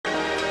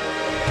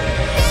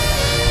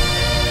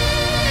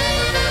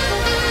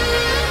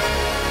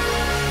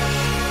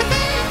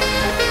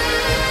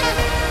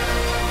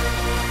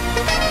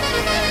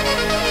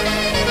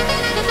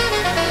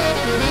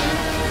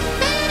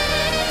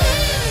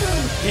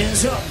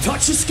hands up,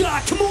 touch the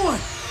sky, come on.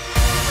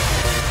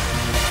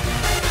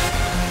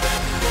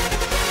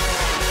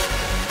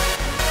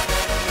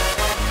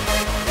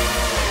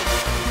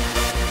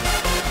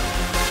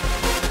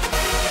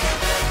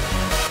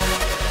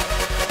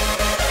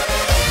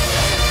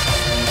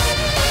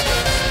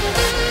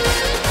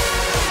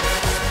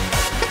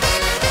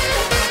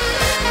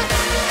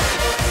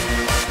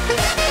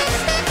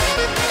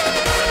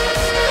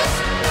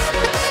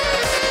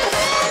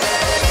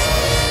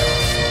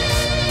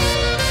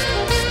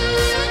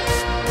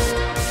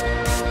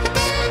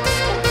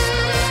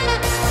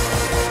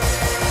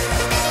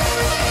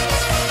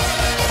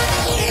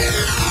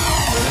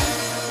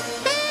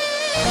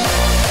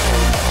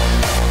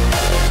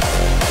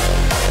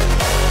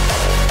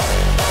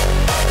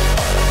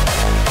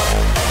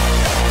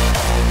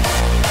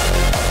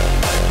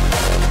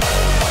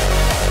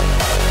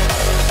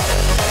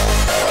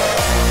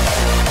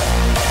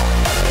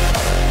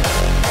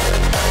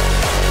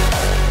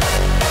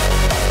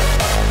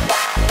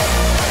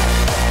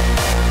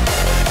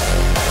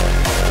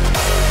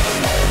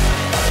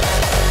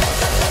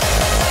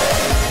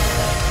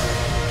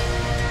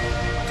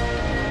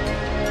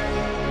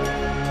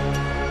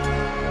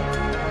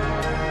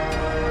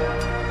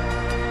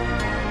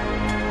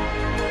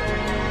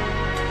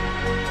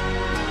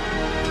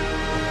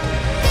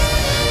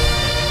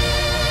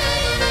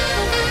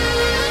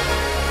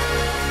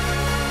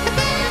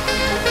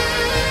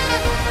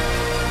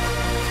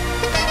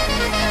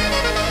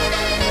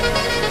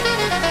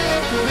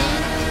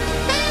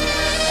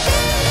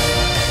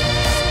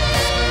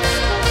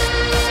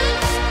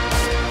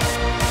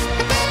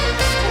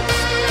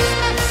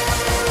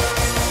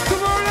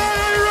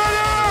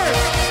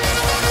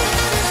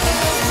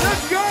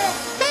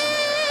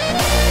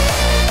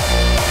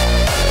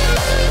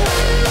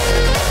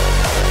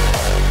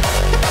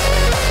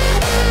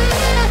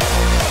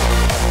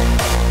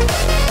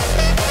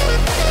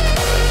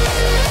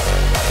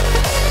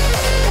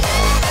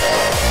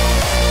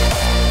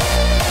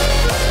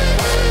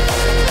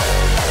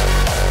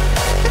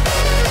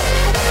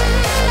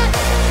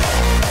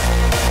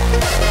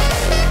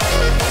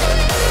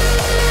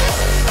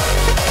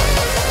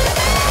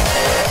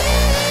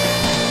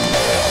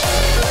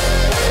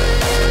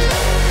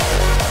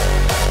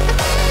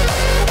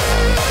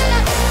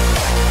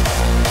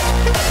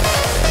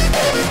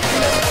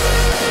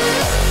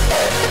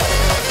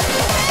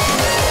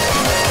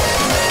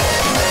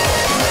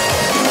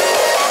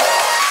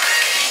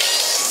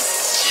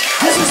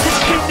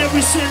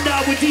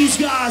 With these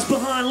guys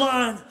behind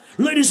line,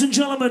 ladies and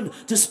gentlemen,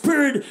 the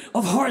spirit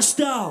of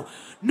hardstyle,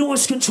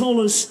 noise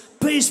controllers,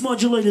 bass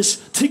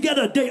modulators,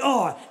 together they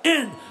are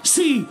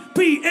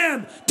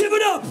NCBM. Give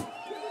it up!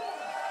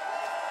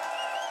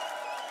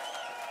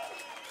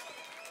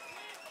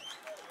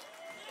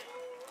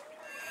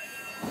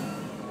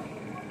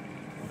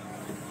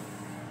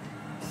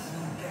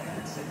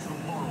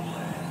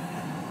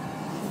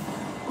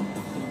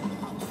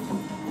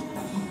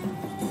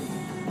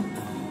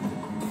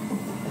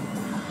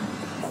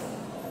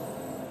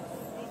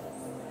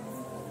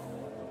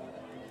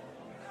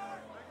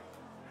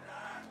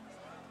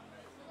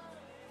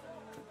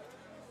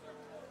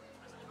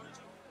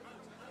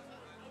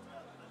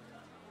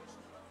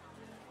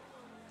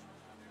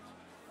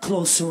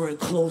 Closer and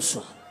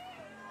closer,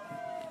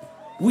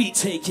 we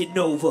taking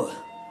over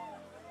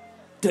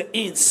the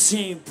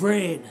insane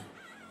brain,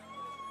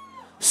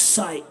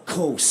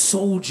 Psycho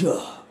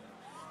Soldier.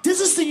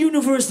 This is the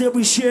universe that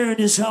we share in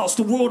this house,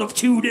 the world of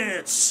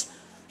Q-Dance.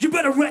 You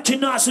better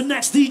recognize the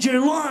next DJ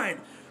in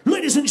line.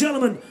 Ladies and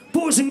gentlemen,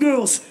 boys and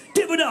girls,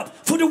 give it up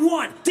for the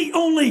one, the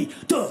only,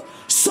 the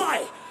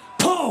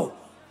Psyko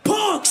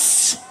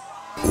Punkz.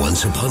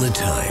 Once upon a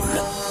time,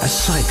 a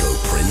psycho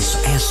prince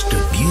asked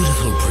a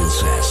beautiful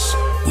princess,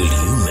 "Will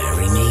you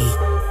marry me?"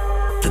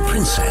 The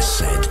princess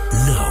said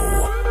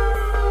no.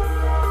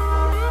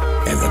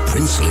 And the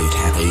prince lived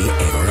happily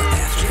ever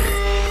after.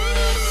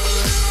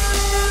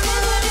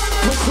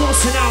 Come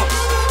closer now.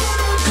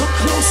 Come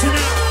closer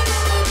now.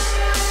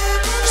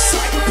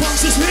 Psyko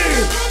Punkz is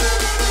here.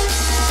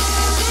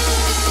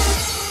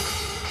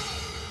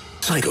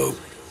 Psycho,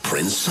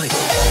 Prince Psycho.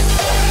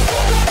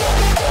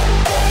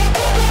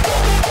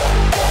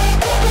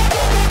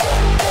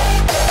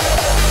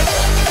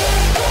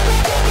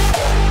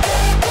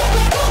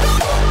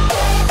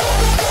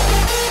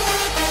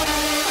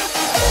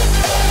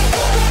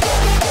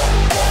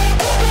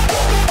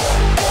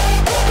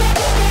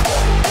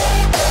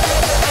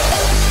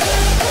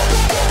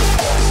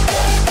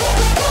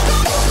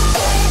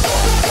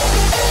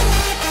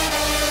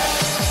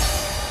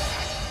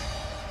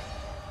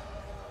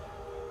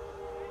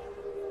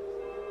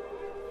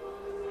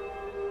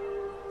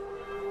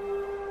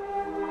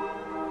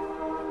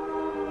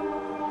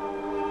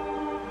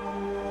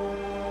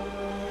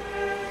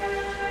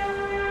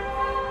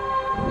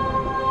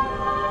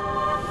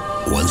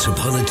 Once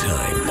upon a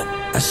time,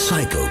 a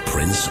psycho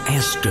prince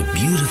asked a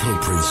beautiful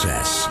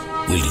princess,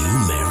 "Will you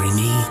marry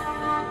me?"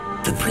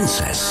 The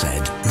princess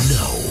said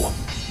no.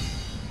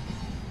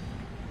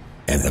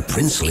 And the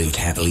prince lived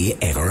happily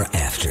ever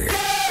after.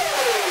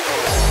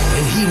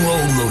 When he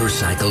rode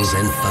motorcycles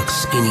and fucked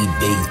skinny,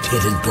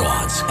 big-titted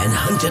broads and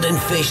hunted and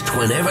fished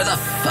whenever the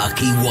fuck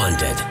he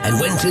wanted and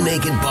went to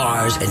naked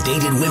bars and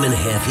dated women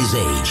half his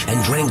age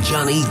and drank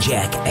Johnny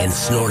Jack and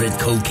snorted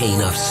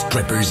cocaine off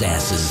strippers'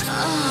 asses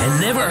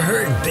and never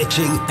heard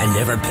bitching and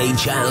never paid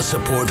child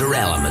support or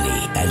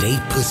alimony and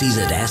ate pussies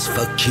at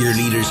ass-fuck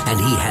cheerleaders and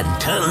he had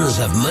tons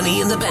of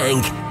money in the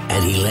bank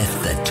and he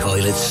left the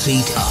toilet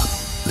seat up.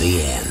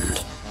 The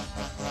end.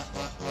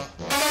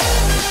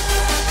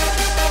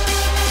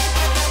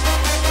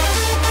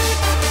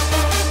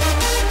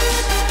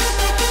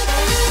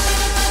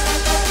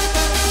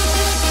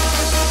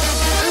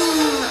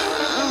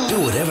 Do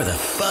whatever the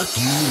fuck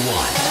you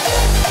want.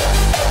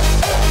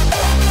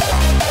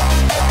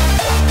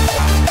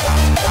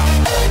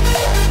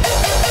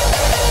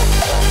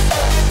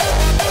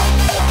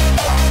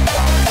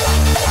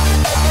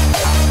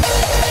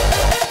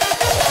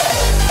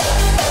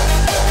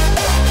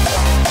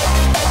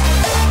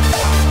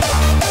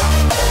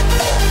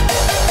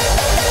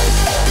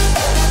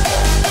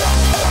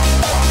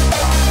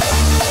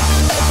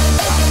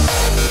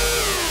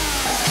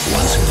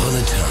 Once upon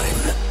a time,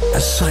 a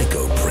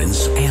psycho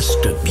prince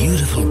asked a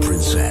beautiful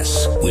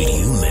princess, "Will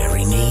you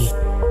marry me?"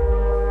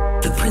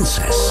 The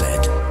princess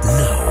said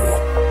no,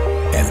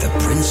 and the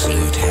prince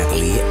lived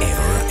happily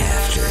ever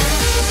after.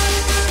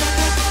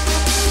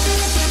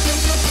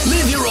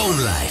 Live your own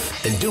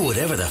life and do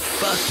whatever the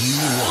fuck you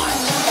want.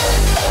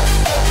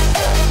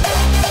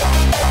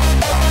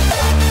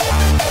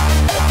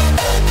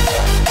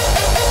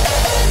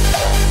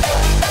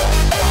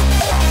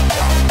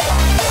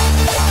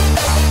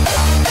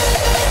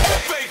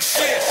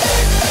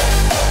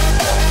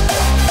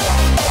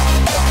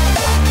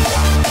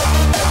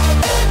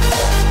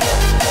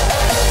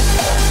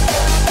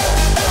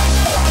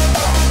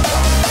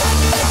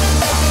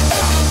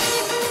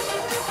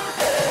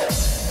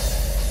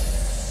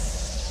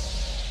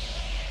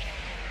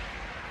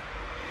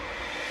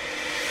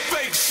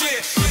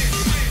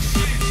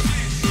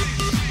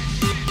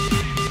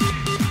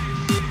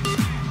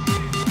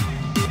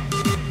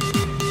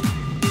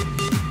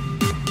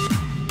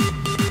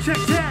 Check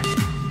that.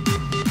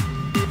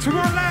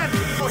 Tomorrowland.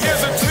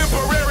 Here's a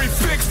temporary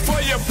fix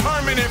for your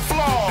permanent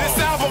flaw. This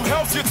album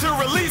helps you to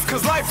release,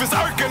 cause life is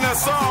irking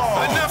us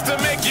all. Enough to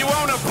make you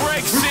wanna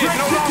break shit.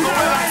 No longer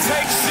will I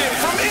take shit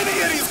from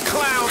any of these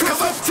clowns,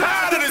 cause I'm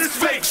tired of this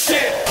fake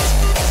shit.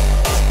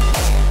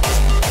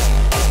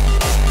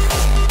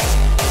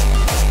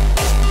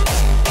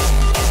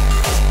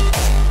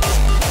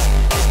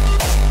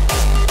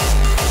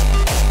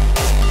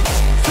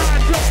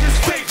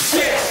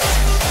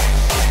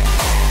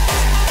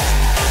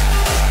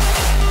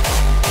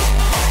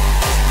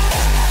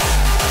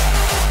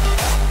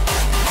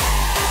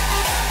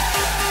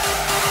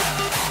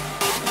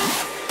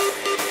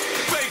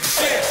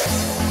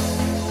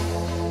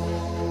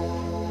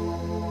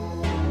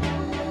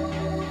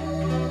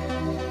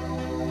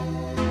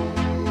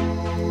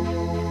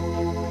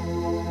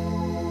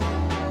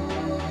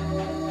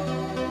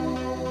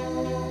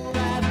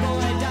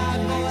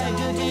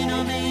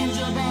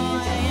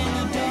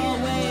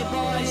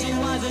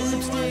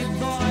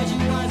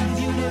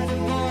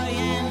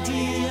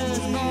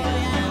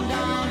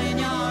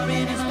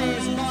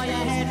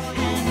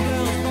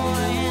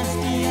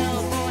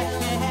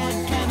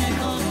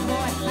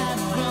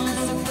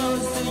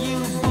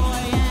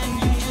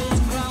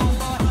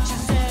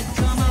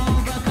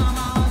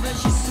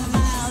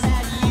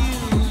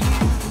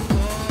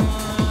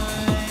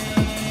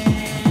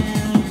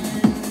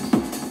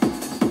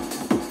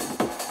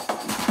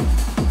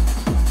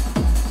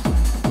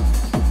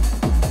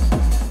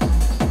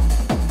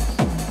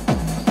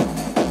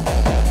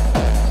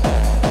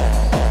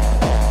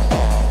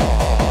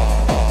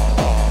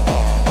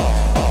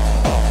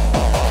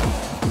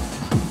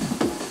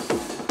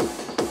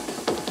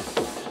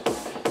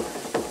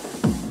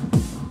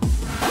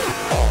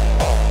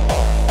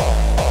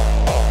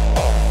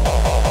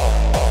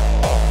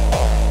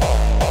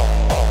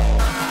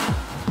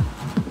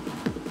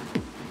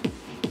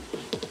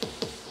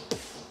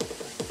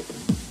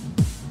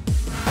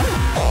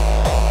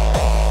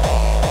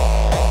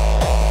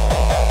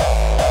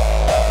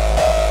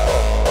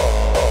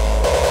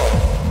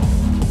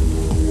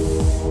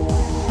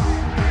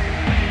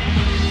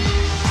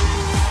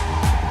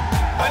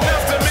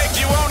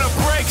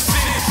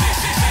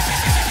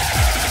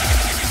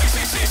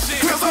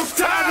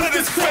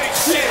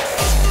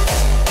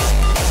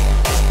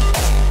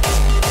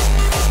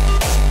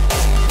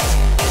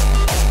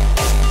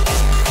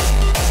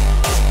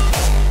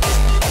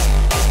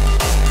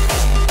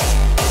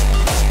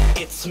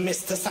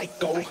 Mr.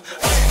 Psycho.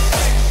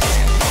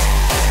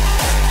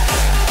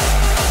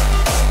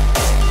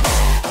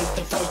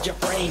 Something for your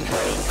brain.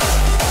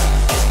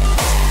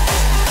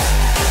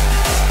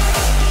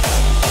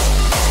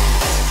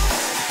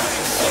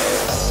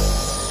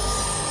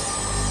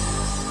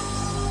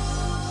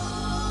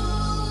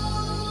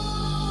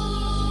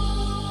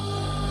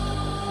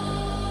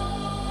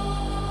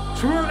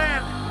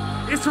 Tomorrowland,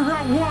 it's the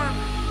round one,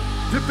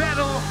 the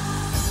battle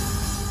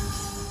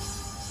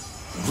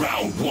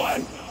Round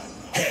one,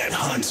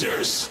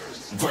 Headhunters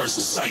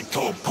versus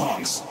Psyko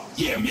Punks.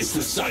 Yeah,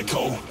 Mr.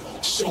 Psycho,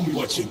 show me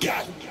what you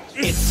got.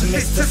 It's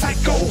Mr.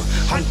 Psycho,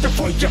 hunter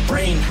for your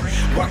brain.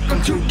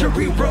 Welcome to the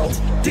real world,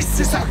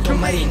 this is our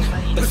domain.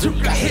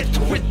 Bazooka hit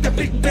with the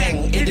big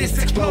bang, it is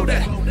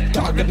exploded.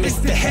 Target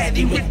Mr.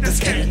 Heady with the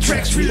scan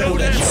tracks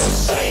reloaded. Yo,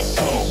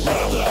 Psycho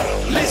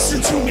brother,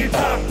 listen to me,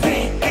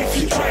 Poppy.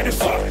 If you try to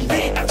fuck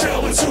me, I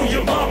tell it to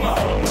your mama.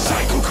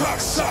 Psycho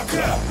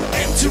cocksucker,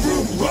 empty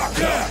room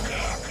rocker.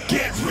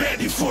 Get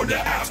ready for the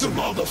after,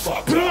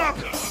 motherfucker.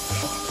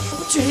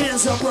 Put your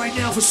hands up right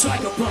now for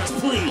Psyko Punkz,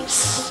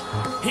 please.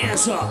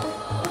 Hands up.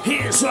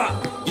 Hands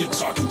up. You're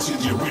talking to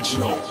the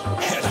original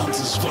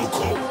Headhunters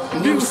vocal.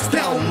 New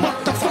style,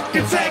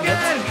 motherfucking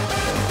faggot.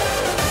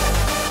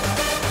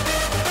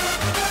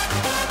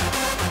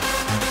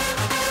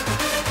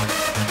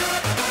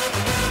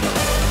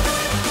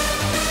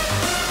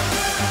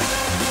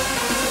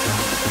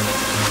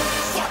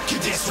 Fuck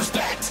your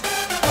disrespect.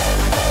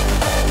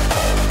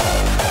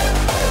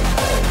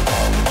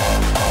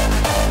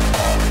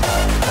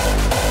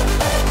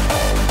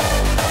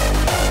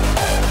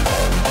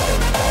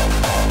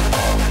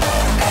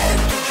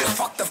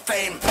 Fuck the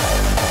fame.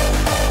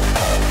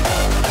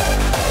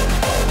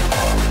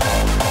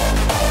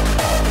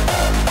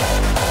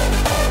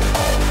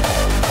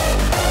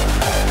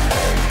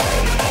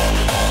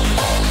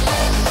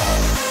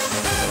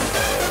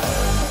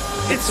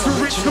 It's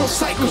original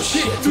psycho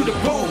shit through the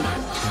bone.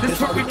 That's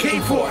what we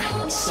came for.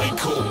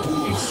 Psycho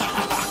boom.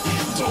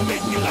 Don't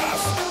make me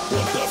laugh.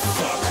 What the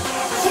fuck?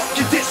 Fuck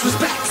your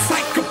disrespect.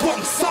 Psyko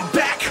Punkz, I'm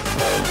back.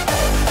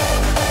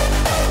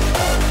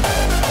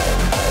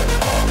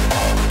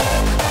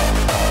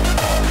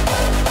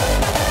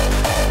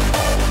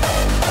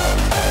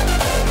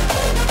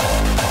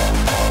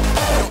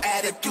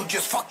 You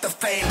just fuck the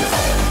fame.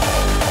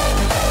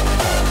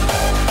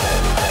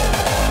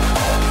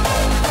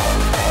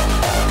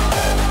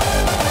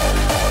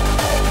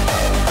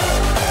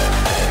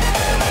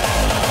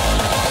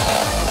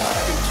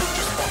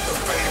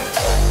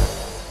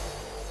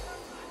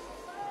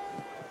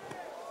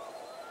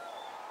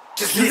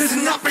 Just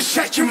listen up and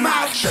shut your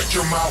mouth. Shut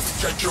your mouth,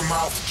 shut your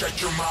mouth,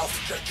 shut your mouth,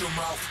 shut your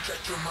mouth,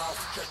 shut your mouth,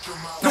 shut your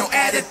mouth. No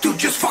attitude,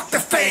 just fuck the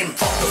fame.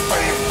 Fuck the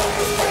fame, fuck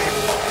the fame,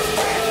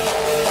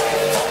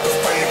 fuck the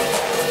fame,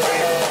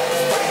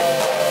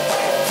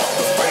 fuck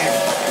the fame,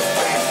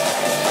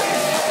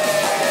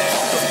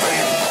 fuck the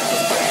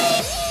fame,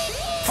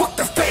 fuck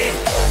the fame.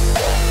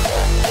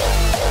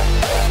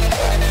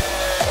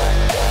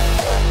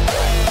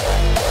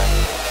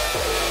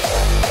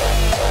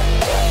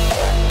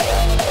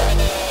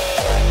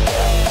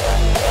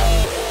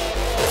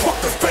 fuck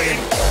the fame.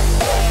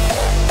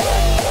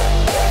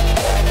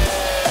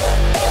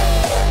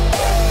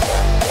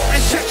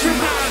 And shut your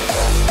mouth.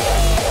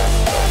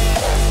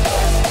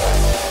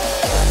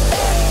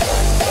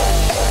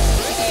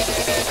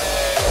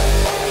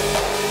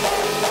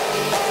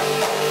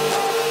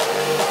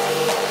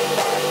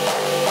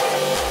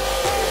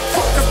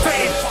 Fuck the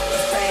fame. Fuck the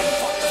fame.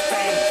 Fuck the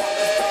fame. Fuck the fame. Fuck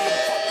the fame.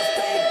 Fuck the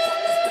fame.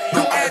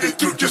 No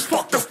attitude, just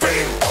fuck the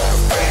fame. Fuck the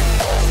fame.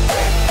 Fuck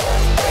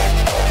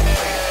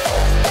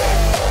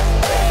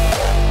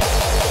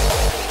the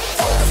fame.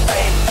 Fuck the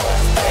fame.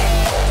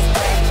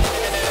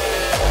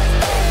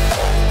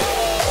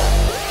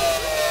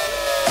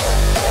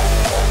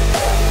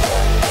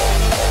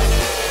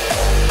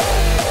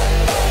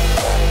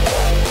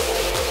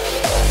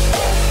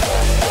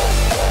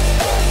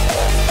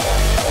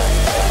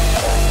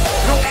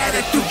 No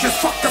attitude, just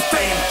fuck the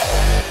fame.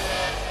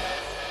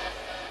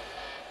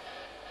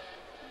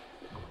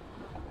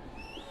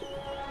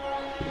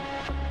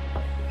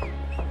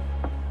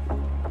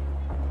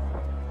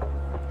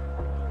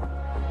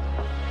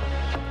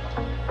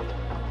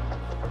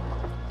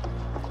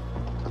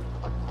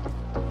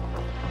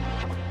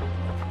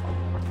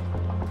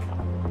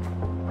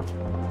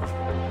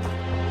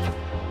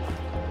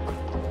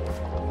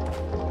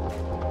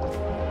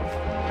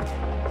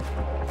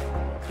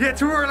 Yeah,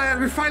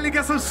 Tomorrowland, we finally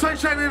got some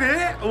sunshine in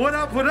here. What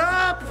up, what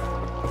up?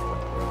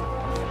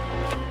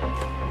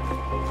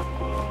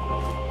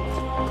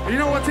 You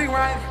know one thing,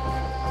 right?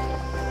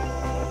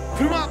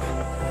 Put 'em up.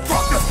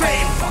 Fuck the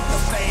fame. Fuck the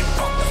fame.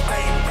 Fuck the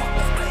fame. Fuck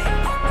the fame.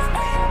 Fuck the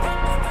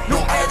fame. No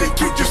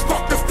attitude, just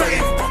fuck the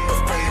fame. Fuck the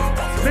fame.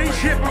 Main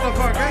shit,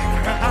 motherfucker.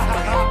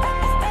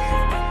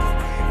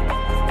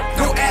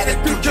 No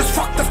attitude, just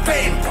fuck the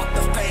fame. Fuck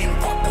the fame.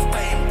 Fuck the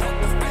fame. Fuck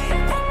the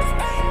fame. Fuck the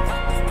fame.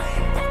 Fuck the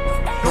fame.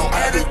 No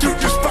attitude,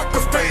 just fuck the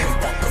fame.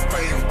 Fuck the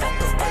fame. Fuck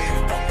the fame.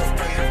 Fuck the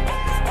fame.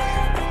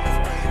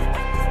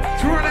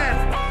 Tomorrowland.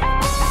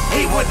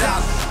 Hey, what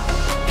up?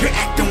 You're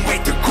acting way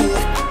too cool.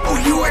 Oh,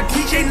 you are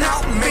DJ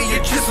now? Man, you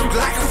just look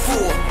like a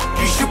fool.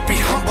 You should be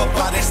humble,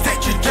 but instead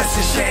you're just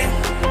a shame.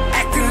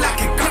 Acting like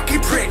a cocky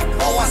prick.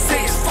 All I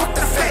say is fuck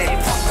the fame.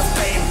 Fuck the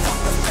fame. Fuck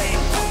the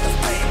fame. Fuck the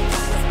fame.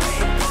 Fuck the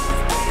fame. Fuck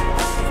the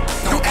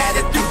fame. No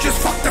attitude, just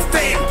fuck the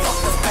fame. Fuck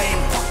the fame.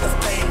 Fuck the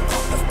fame.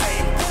 Fuck the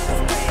fame. Fuck the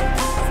fame.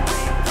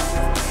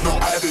 No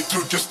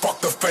attitude, just fuck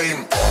the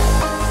fame.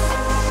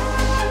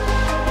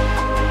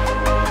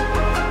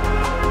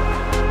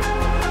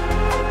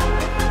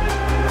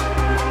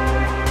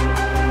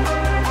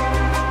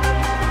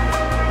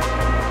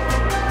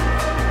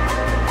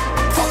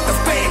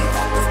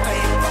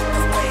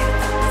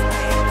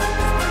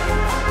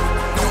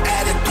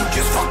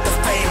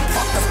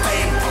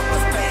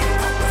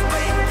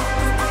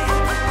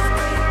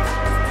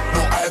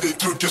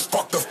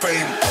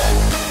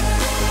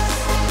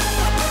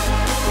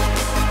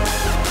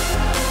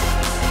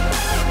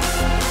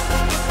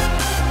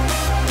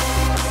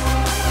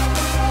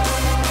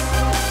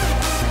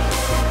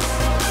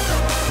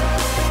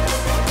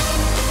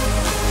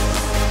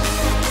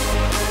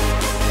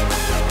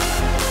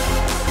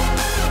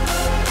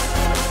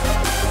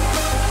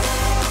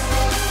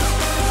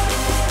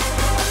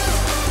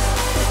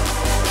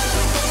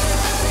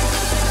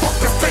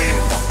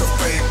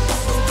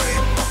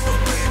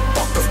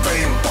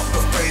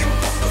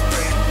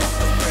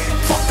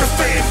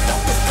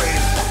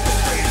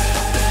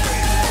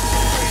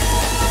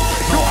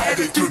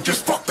 attitude,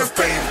 just fuck the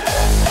fame.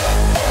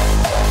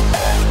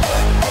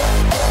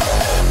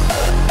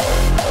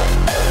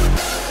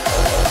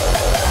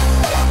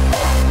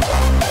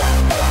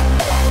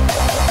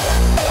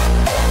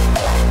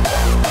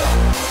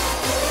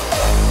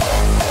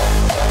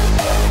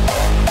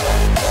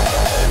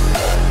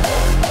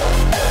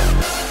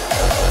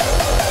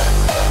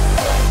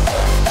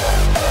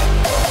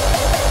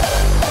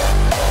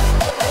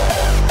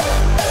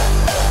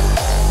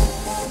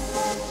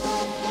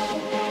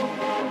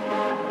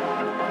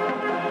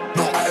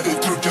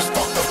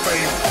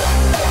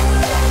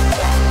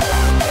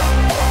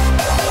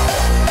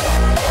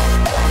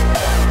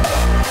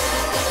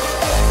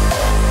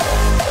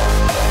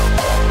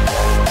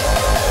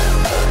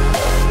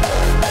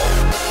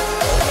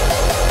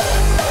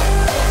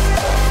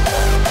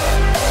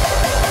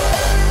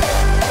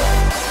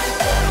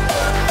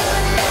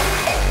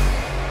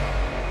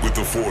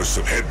 Force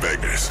of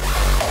headbangers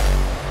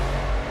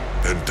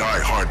and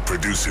die-hard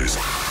producers,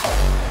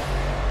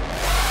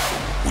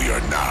 we are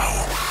now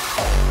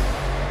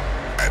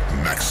at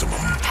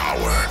maximum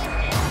power.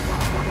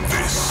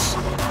 This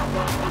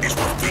is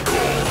what we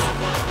call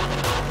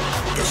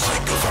the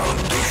Psyko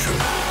Foundation.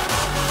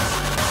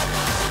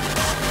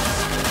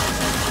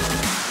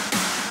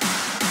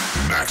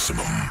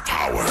 Maximum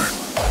power.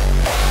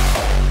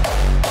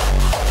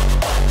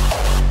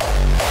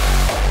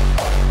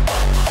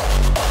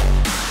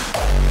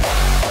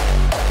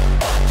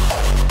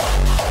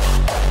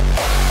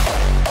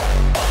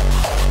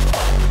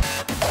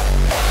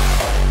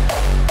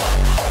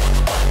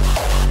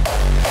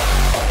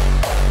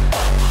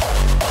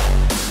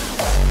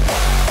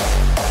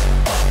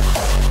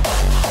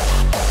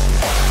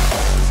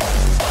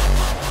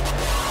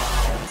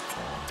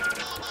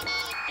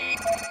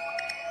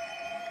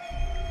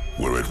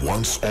 Where it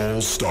once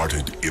all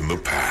started in the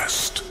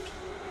past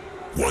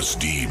was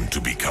deemed to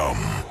become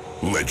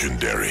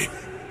legendary,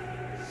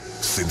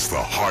 since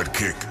the hard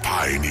kick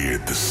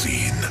pioneered the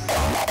scene.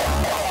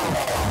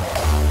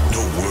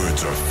 No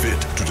words are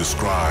fit to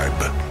describe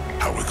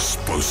how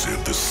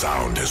explosive the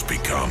sound has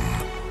become.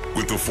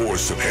 With the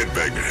force of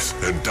headbangers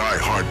and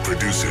die-hard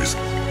producers,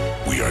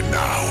 we are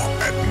now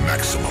at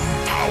maximum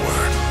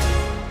power.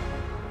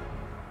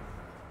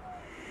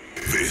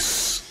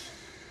 This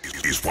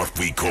is what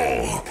we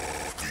call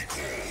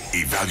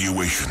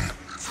evaluation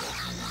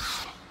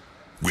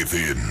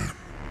within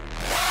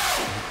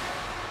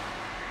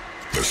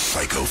the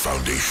Psyko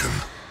Foundation.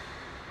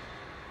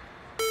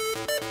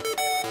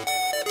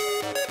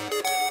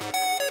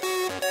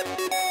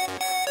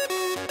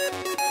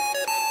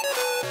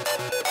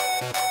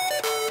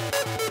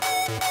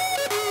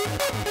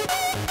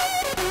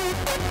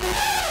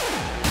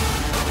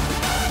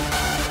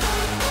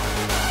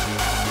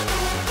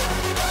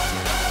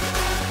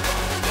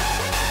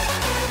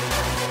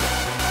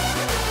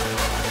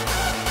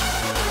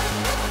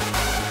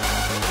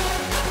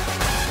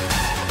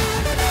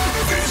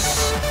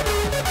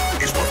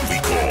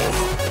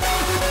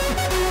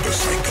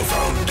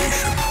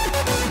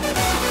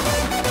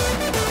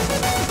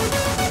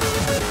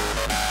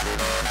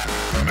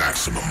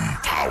 Maximum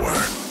power.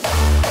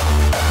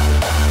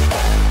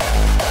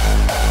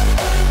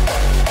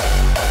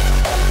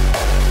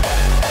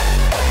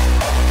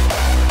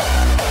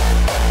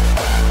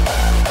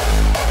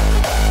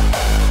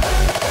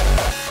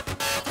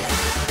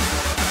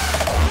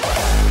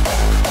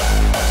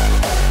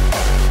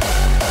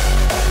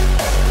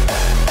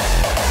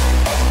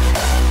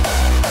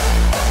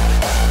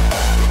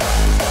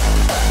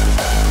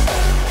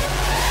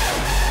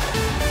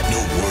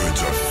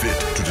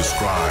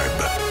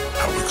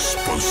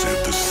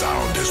 Explosive the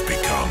sound has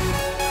become.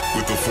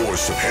 With the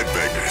force of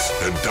headbangers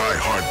and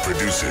die-hard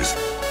producers,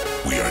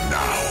 we are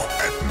now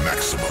at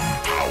maximum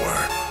power.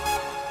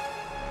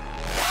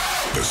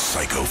 The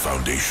Psyko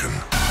Foundation.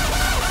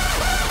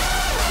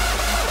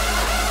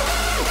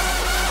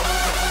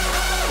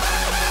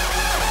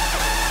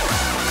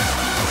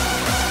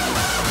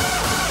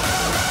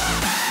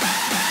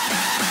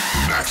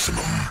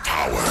 Maximum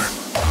power.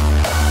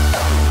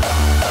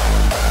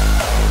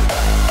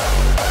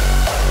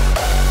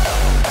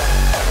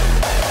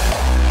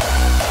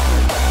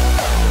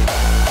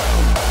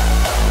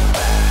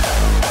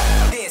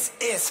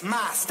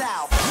 My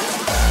style.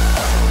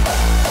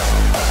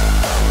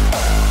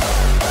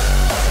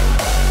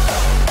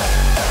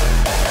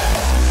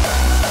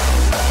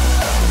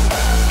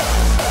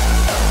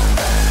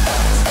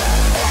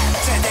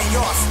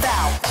 Your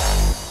style.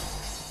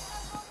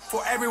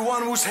 For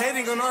everyone who's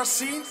hating on our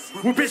scene,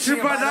 we're bitching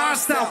about our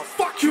style.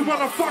 Fuck you,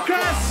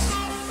 motherfuckers!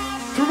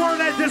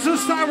 Tomorrowland, this is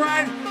style,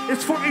 right?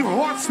 It's fucking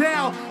hot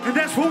style, and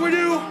that's what we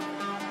do.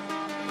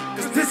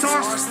 This is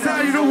our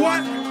style, you know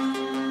what?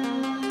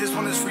 This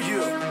one is for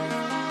you.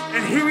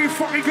 And here we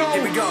fucking go.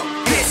 Here we go.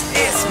 This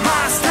is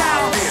my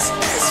style. This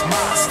is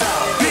my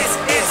style. This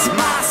is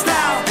my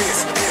style.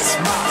 This is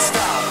my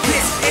style.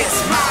 This is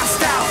my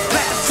style.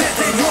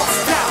 Representing your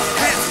style.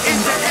 Hands in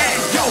the air,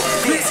 yo.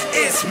 This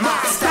is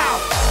my style.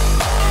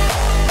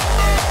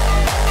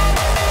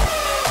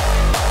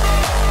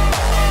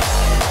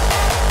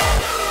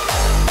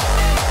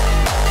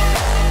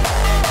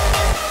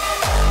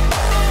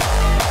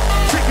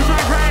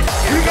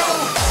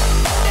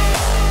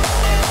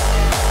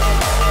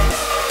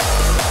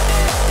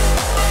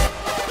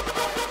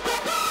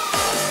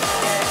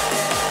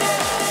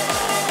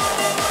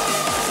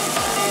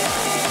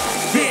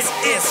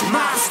 is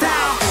my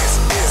style. This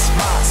is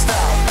my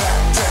style.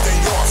 Better than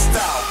your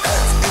style.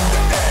 Hands in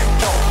the air,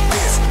 yo.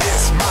 This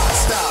is my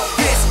style.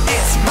 This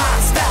is my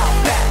style.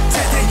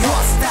 Better than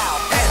your style.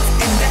 Hands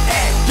in the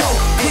air, yo.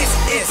 This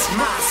is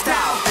my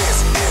style. This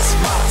is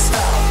my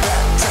style.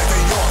 Better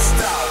than your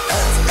style.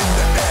 Hands in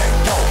the air,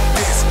 yo.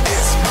 This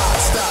is my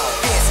style.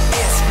 This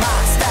is my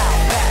style.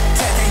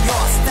 Better than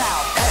your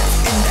style. Hands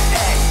in the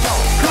air, yo.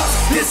 'Cause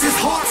this is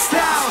hard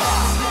style.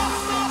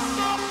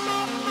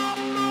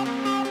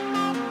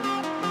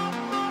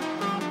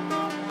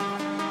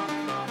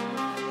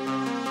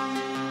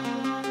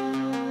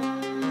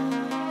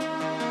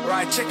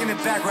 Right, checking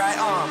it back right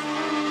on.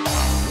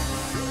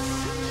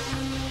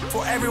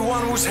 For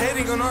everyone who's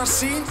hating on our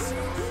scene,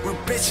 we're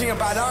bitching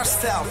about our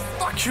style.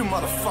 Fuck you,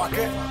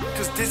 motherfucker.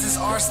 Cause this is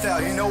our style,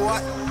 you know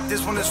what?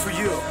 This one is for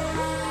you.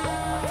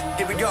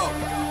 Here we go.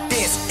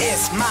 This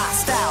is my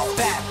style,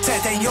 better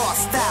than your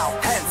style.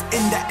 Hands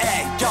in the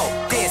air, yo.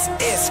 This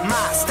is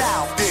my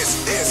style. This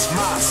is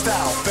my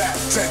style,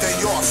 better than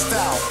your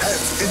style.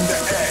 Hands in the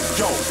air,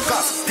 yo.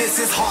 Cause this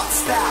is hot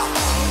style.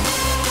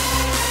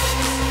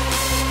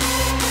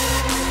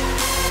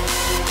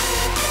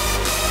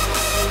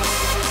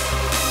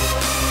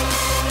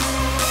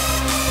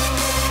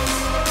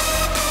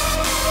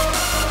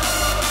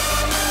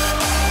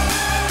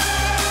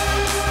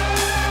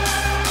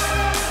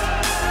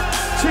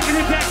 Checking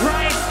it back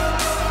right.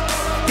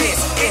 This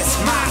is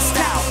my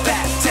style,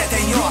 better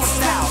than your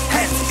style.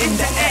 Hands in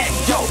the air,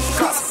 yo,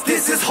 'cause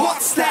this is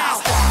hot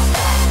style.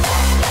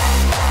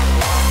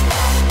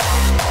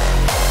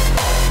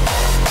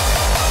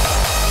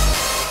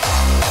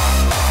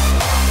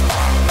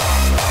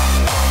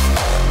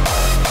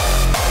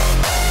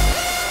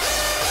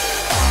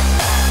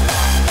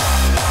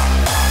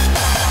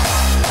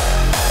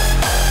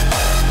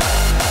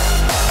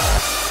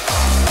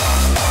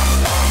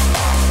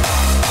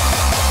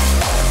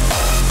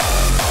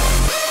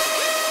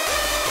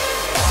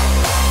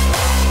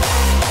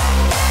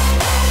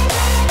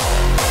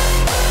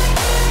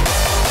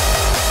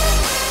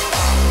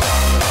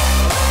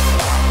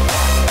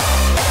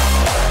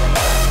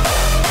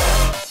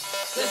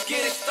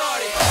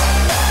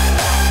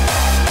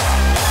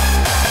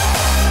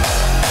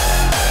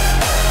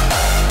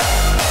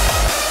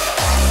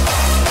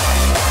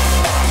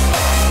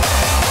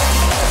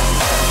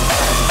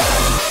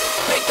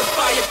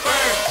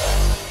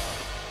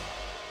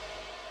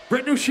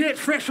 Brand new shit,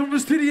 fresh from the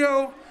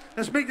studio.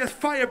 Let's make that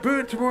fire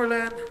burn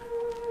Tomorrowland.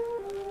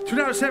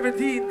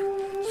 2017.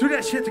 Let's do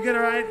that shit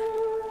together, right?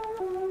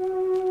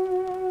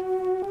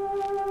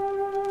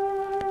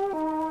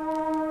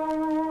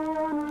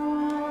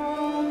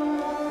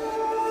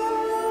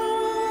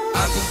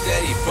 I'm just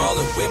steady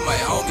rolling with my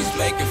homies,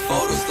 making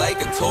photos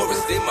like a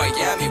tourist in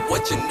Miami.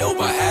 What you know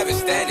about having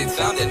standards?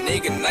 I'm that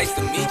nigga, nice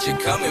to meet you.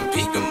 Come and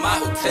peek in my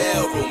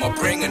hotel room. I'll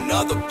bring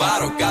another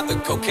bottle, got the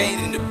cocaine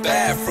in the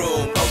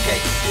bathroom. Okay,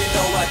 you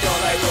know I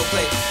don't like role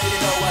play. You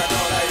know I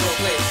don't like role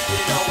play. You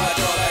know I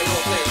don't like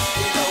role play.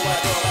 You know I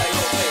don't like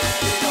role play.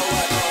 You know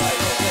I don't like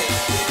role play.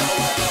 You know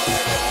I don't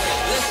like role play.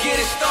 Let's get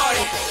it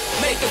started.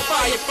 Make the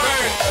fire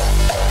burn.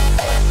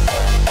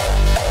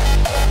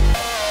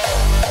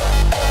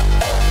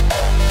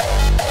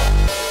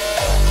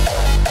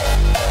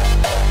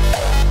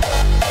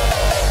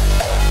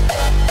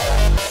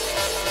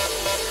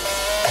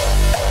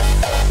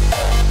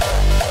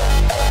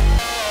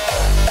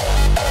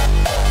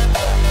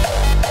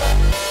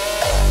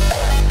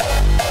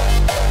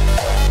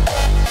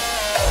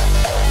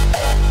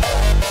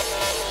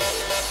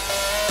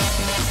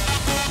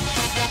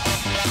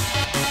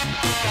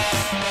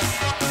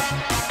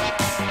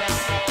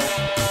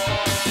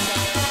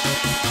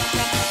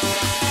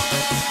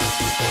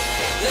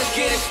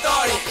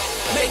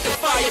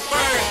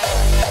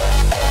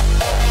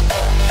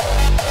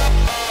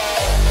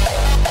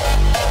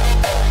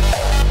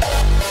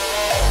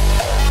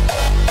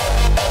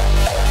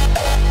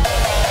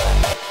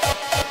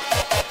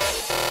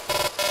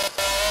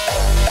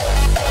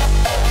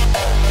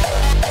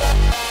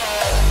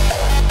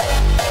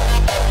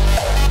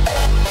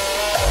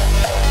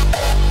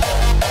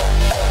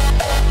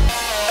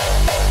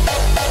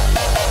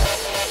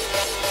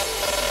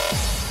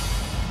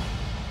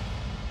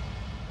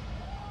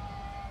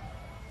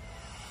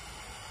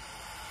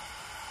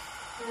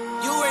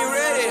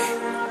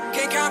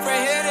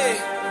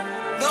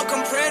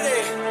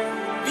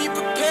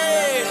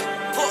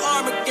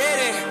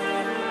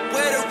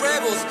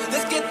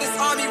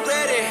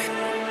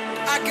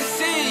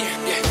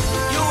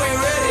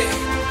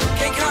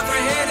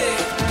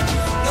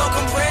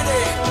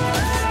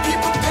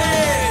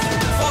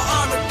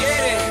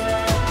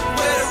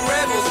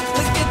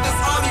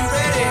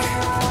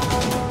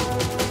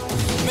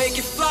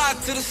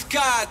 To the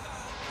sky.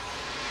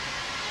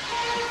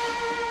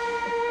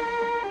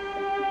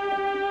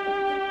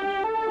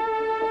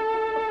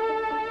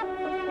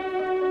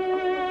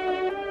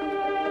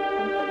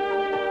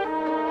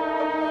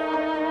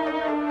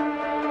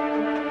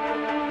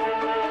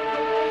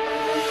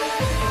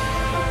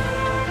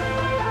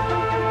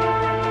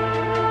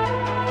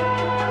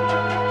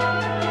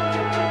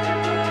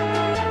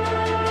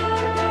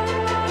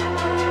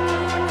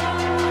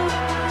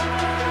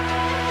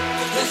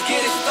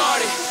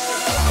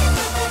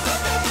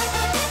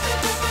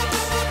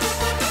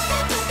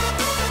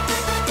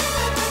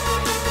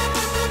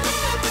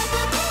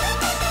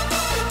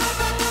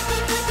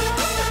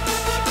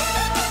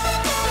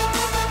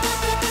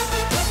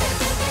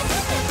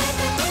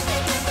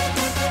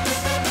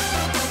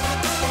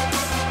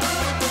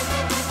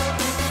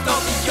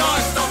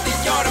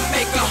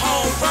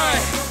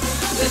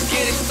 let's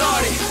get it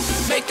started.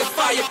 Make the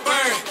fire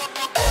burn.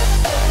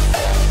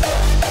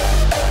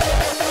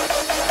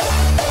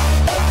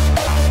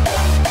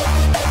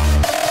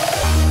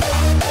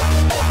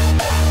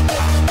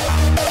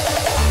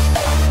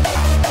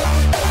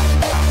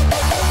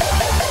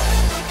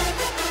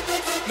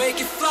 Make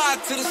it fly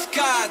to the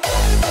sky.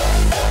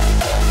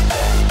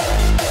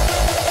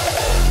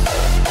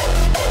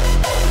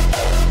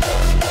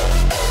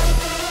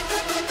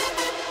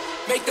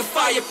 Make the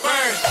fire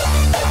burn.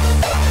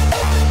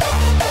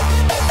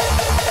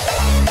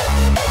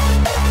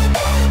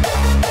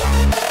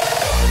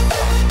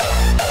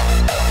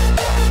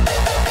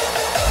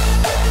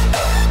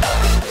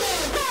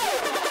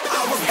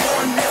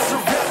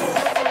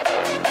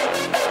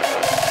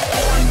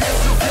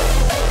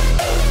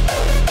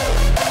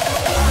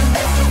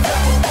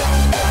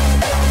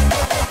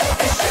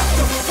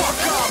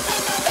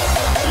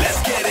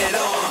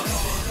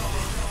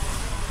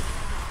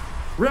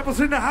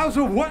 Rebels in the house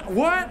of what?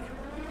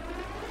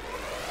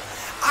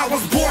 I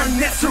was born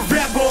as a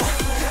rebel.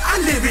 I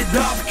live it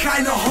up,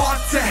 kinda hard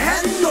to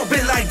handle.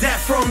 Been like that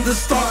from the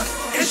start.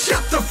 And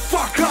shut the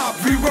fuck up,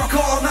 we work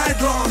all night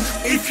long.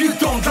 If you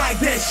don't like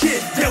that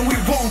shit, then we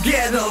won't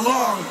get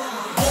along.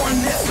 Born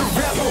as a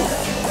rebel.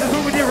 That's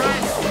what we did,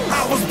 right?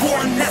 I was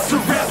born as a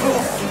rebel.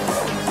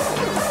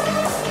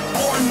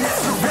 Born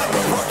as a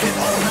rebel, working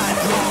all night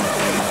long.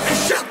 And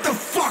shut the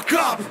fuck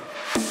up,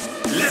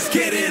 let's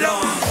get it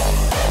on.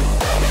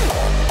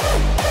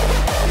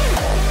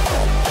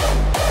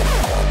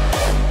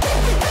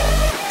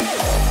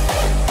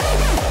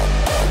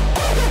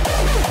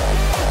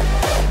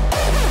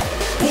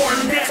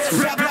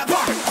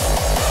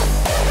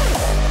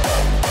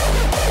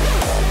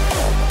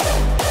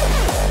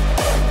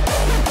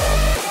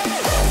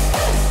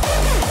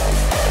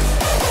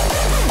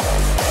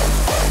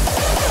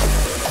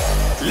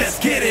 Let's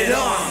get it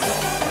on.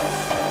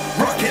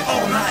 Rock it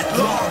all night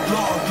long,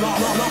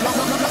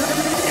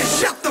 and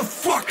shut the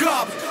fuck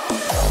up.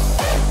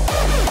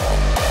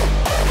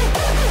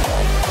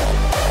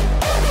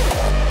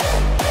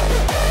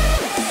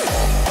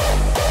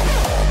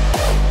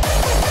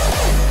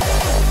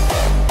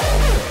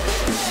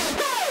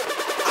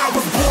 I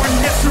was born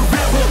as a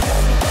rebel.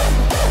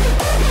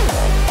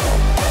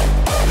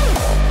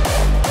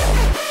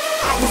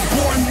 I was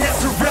born as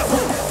a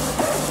rebel.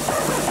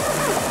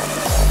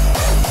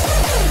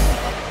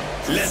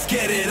 Let's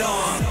get it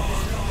on.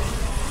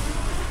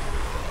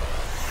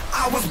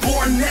 I was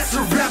born as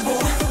a rebel.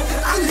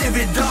 I live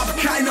it up,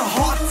 kinda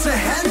hard to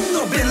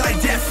handle. Been like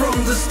that from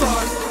the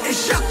start. And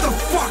shut the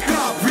fuck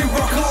up, we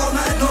work all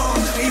night long.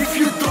 If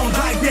you don't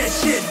like that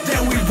shit,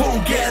 then we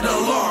won't get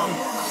along.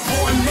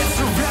 Born as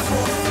a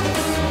rebel.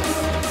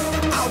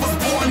 I was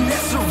born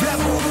as a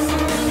rebel.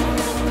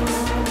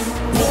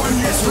 Born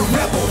as a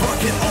rebel,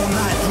 working all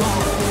night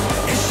long.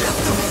 And shut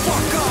the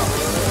fuck up,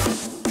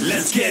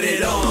 let's get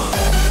it on.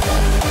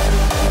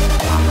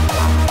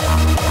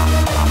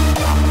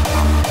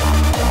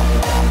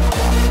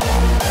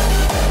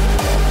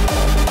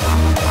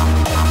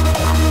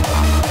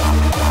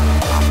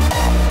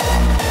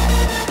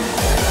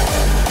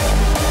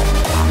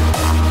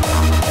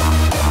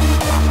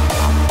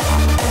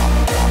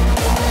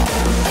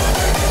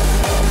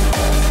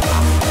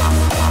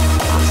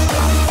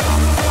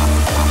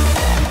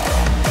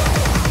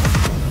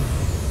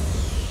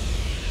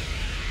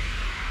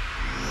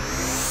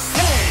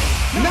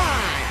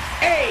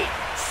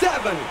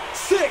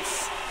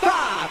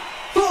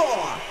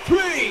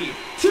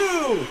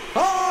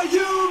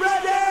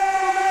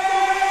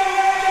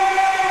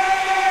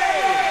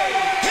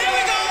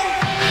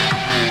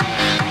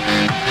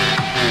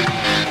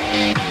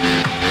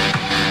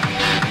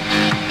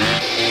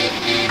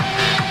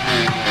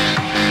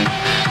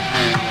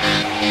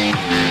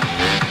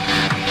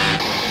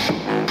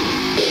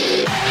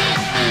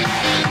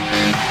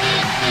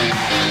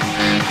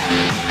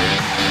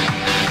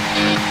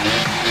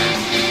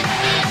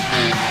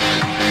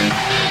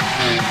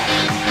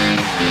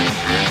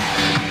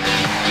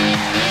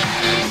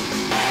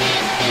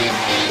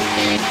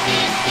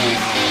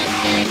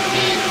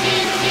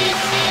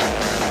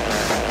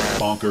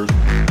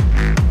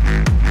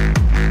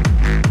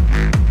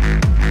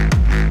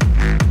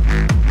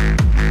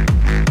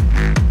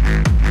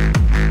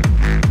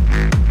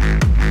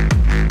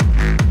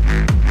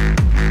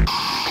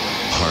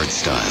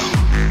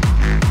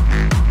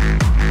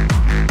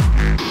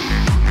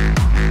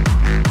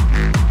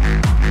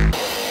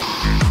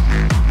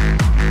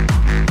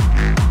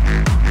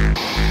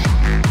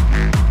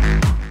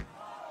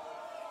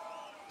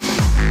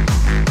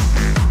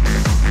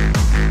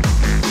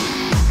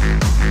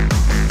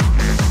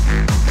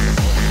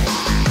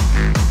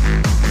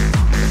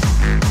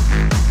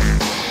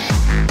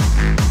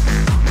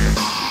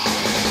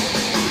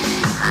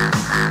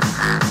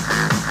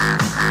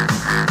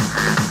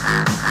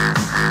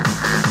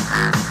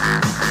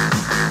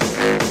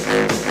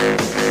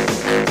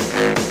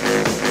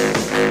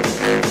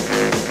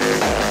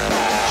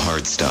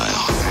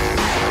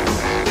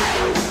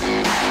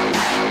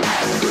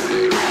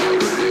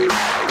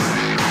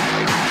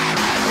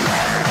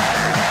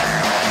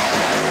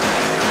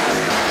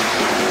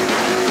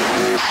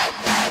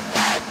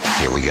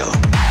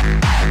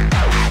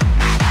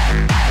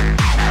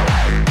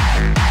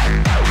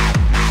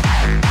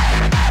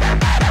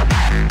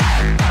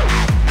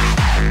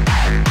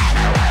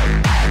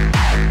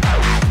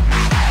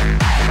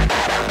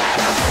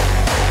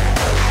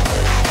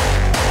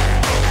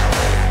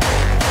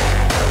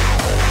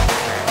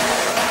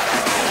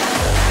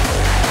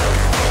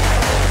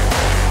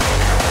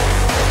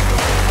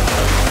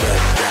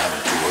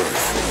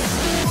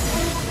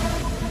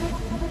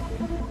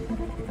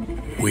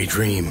 We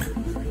dream.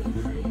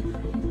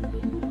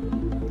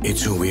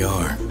 It's who we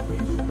are.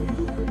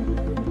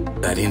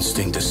 That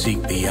instinct to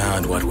seek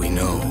beyond what we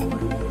know.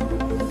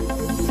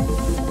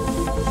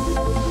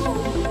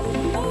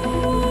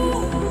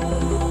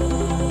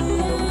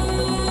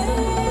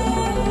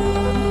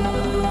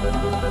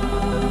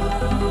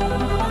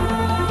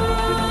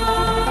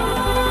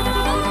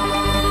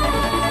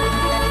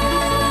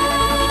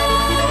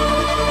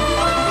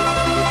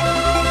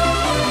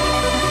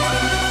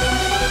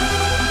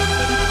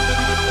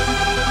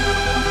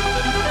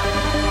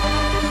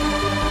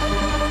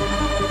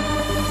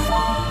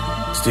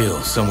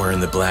 Still, somewhere in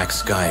the black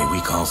sky we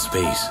call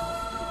space,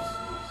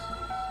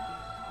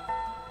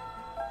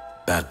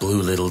 that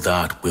blue little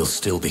dot will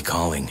still be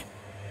calling.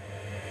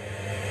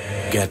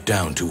 Get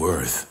down to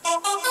earth.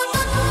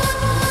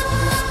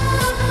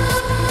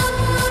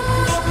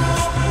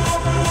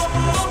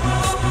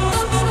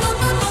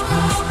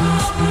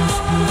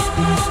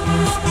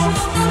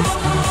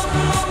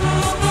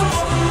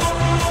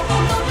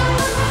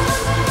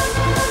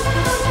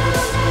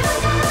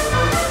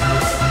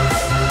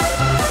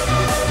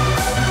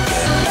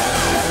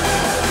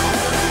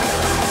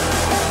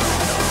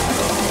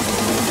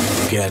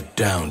 Get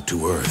down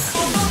to earth.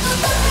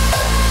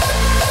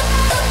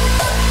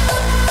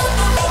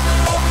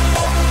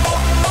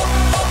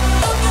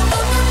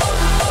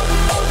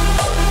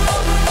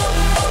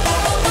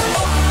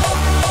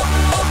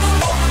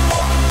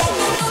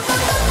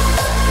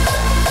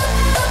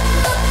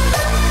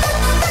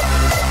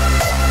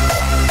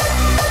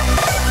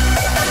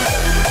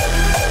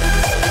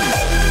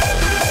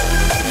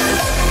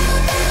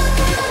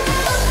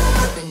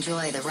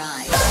 Enjoy the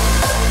ride.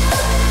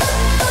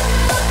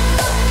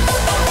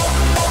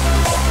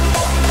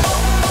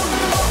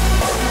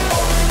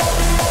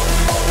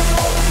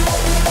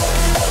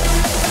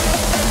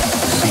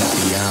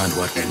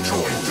 What we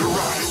know.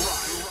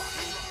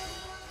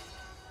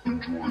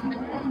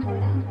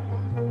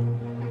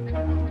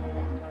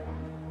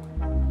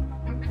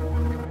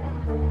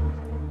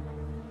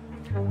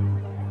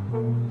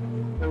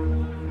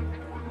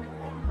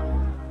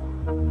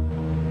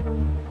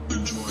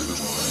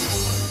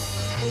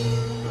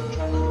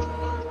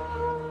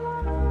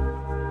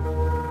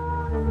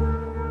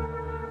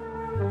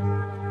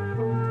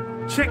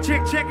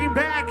 Checking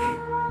back.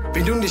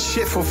 Been doing this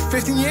shit for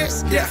 15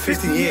 years? Yeah,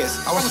 15 years.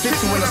 I was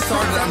 15 when I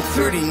started, I'm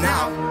 30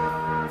 now.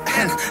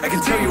 And I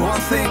can tell you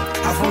one thing,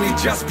 I've only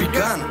just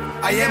begun.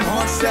 I am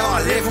hardstyle,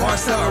 I live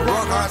hardstyle, I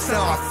rock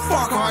hardstyle, I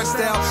fuck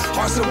hardstyle.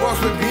 Hardstyle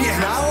walks with me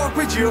and I walk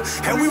with you.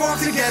 And we walk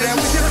together and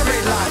we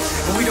celebrate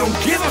life. And we don't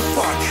give a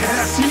fuck. And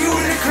I see you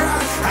in the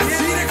crowd, I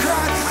see the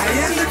crowd, I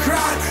am the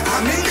crowd,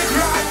 I'm in the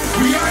crowd.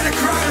 We are the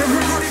crowd and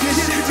we're putting this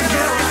shit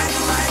together, right?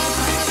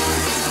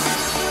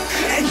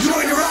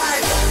 Enjoy the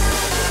ride.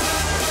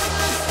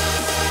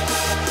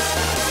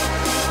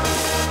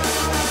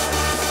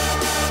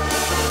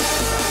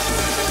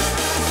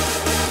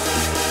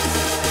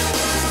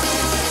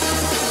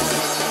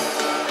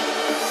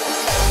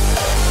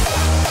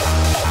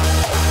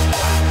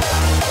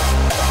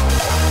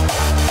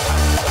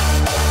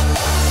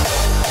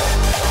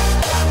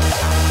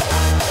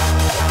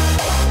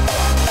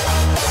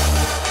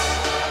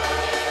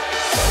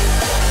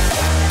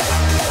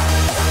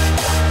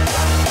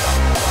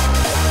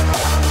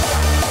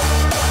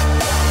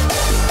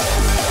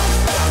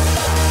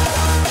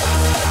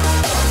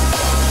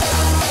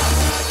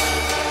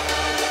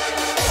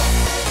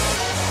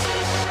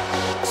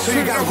 So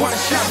you got one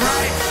shot,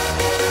 right?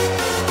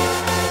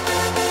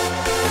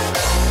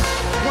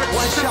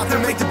 One shot to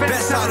make the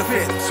best out of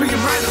it. So you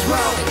might as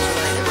well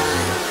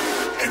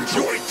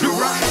enjoy the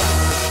ride.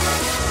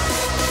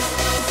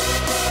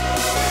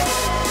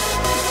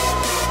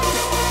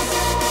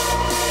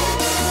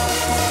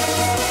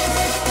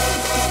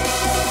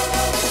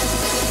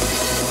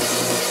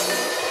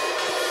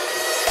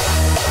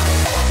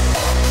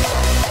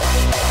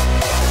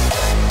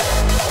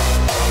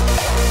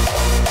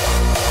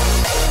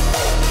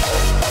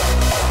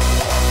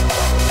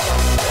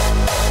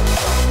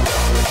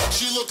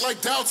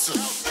 Like Doubtson.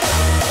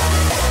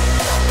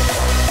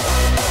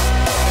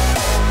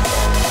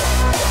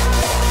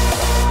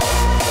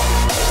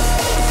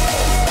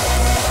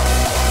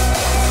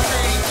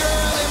 Pretty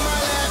girl in my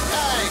left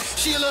eye,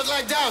 she look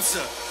like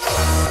Doubtson.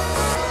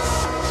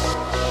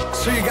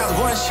 So you got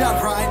one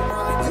shot, right?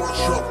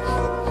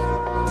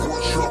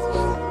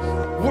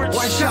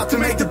 One shot to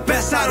make the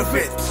best out of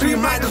it. So you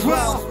might as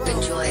well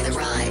Enjoy the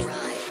ride.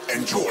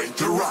 Enjoy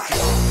the ride.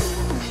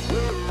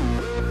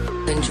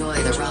 Enjoy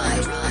the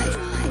ride.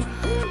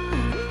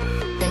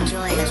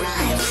 Enjoy the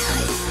ride.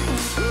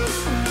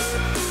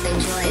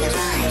 Enjoy the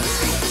ride.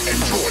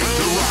 Enjoy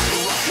the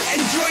ride.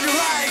 enjoy the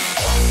ride.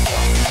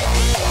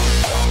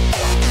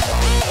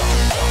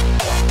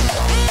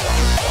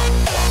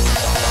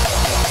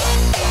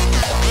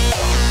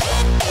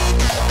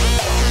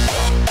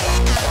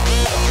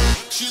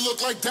 She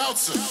look like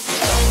Doubtson.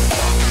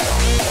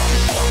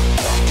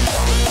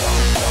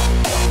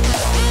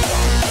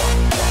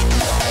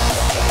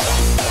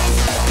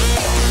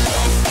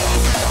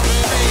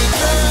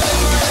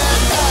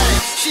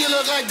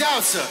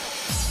 answer.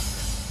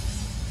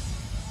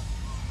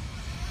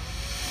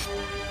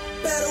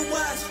 Better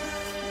watch,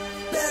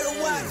 better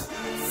watch.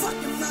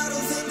 Fucking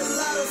models in the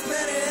lottos,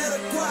 better hit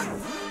a quack.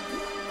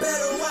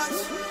 Better watch,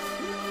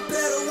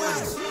 better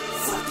watch.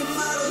 Fucking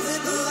models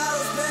in the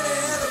lottos, better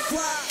hit a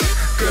quack.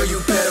 Girl, you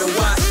better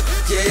watch,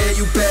 yeah,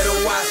 you better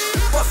watch.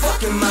 What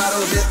fucking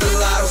models hit the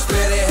lottos,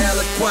 better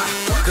hella quack.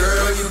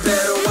 Girl, you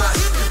better watch,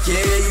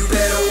 yeah, you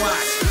better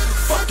watch.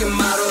 Fucking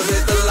models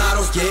hit the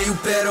lottos, yeah, you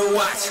better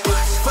watch.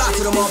 Fly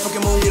to the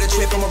motherfucking moon, get a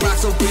trip on my rock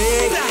so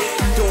big.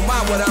 Don't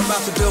mind what I'm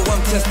about to do,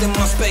 I'm testing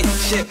my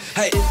spaceship.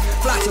 Hey,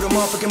 fly to the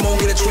motherfucking moon,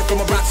 get a trip on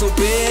my rock so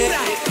big.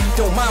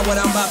 Don't mind what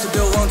I'm about to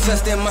do, I'm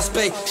testing my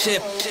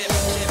spaceship.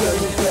 Girl,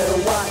 you better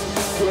watch,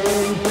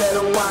 yeah, you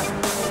better watch.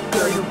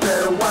 Girl, you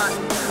better watch,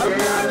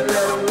 yeah, you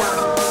better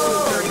watch.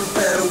 Girl, you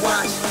better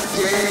watch,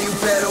 yeah, you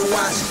better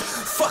watch.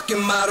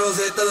 Fucking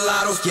models hit the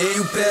lottos, yeah,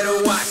 you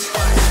better watch.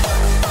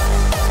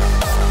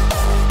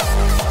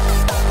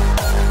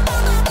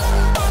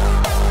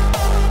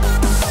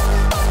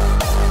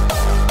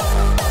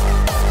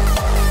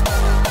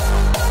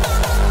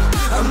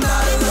 I'm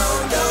not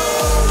alone, no.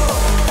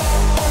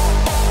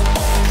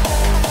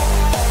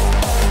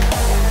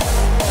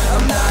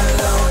 I'm not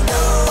alone,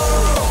 no.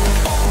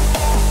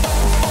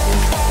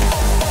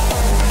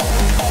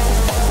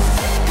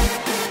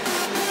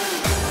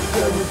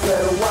 Girl, you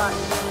better watch,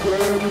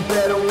 yeah, you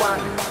better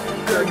watch.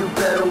 Girl, you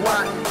better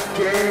watch,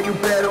 yeah, you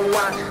better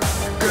watch.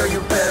 Girl,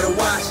 you better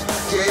watch,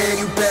 yeah,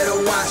 you better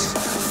watch.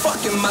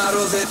 Fucking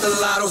models hit the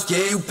lottos,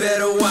 yeah, you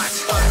better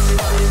watch.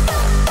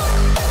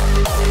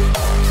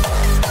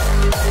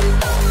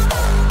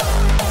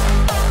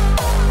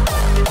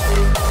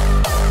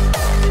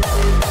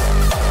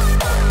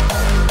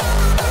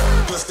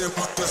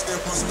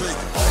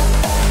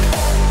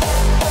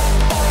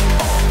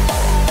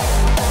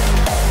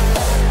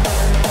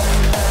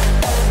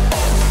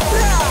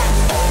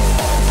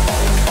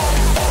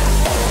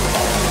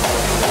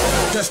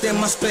 Just in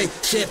my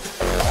spaceship.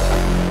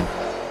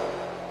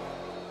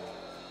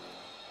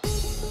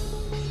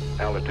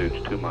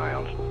 Altitude's 2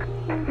 miles.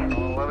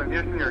 11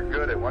 Houston, you're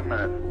good at 1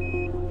 minute.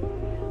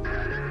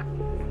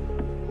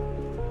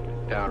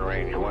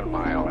 Downrange 1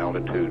 mile,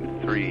 altitude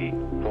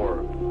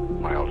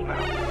 3-4 miles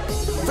now.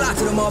 Fly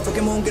to the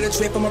motherfucking moon, get a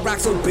trip on my rock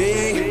so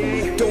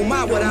big. Don't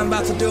mind what I'm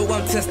about to do,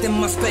 I'm testing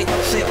my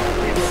spaceship.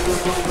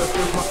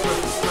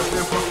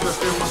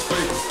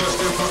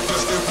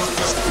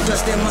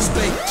 Just in my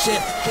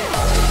spaceship.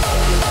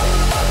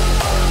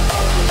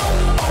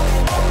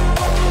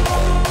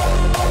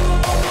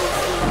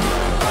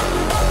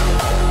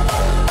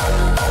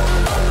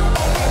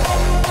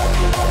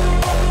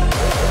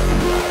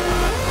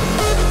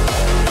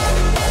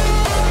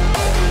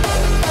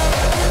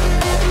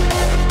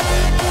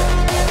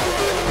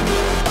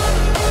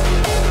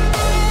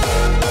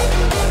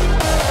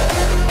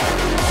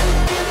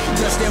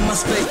 Just in my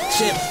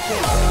spaceship.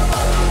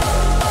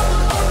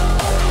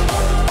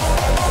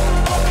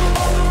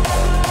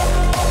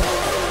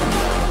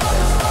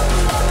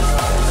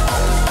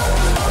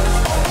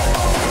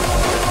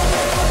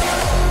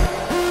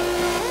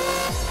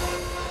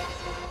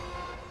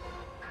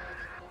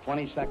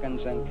 20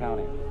 seconds and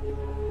counting.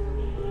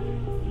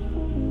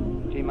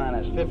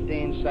 T-minus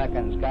 15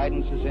 seconds.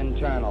 Guidance is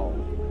internal.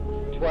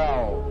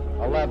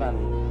 12,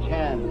 11,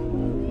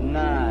 10,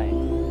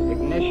 9.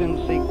 Ignition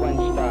sequence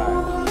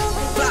starts.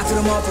 Fly to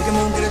the motherfucking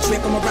moon, get a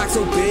trip on my rock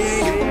so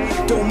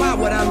big. Don't mind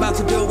what I'm about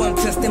to do, I'm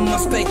testing my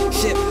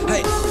spaceship.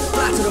 Hey,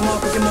 fly to the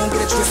motherfucking moon,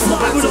 get a trip on my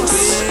rock so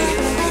big.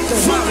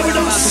 Don't mind what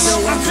I'm about to do,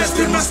 I'm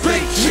testing my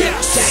spaceship.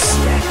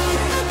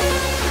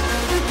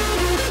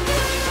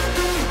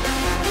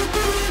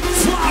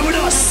 Fly with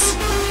us.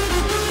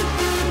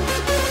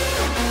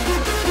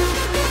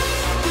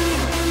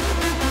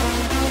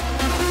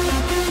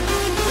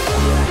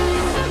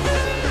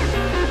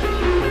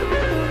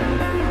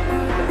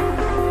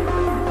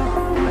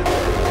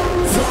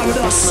 Fly with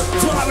us,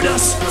 fly with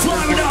us,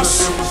 fly with us.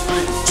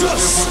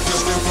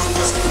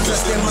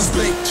 Just in my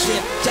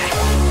spaceship.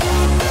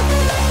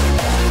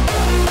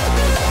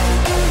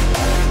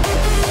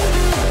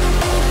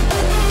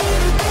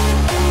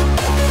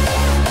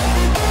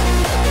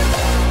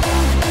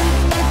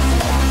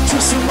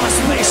 Just in my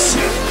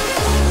spaceship.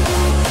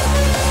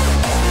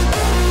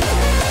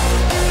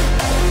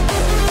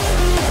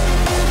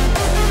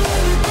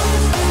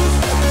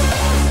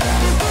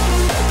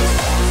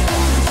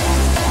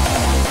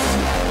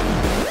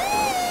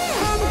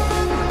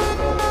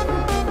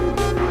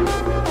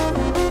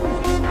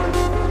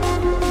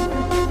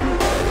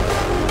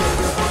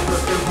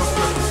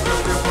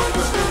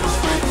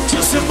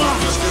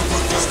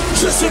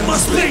 Just in my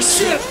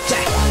spaceship.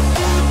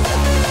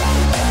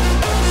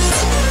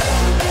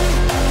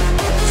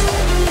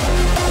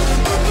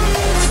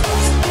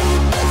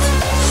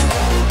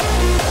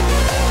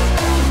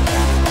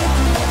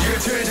 Your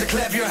turn to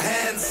clap your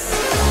hands.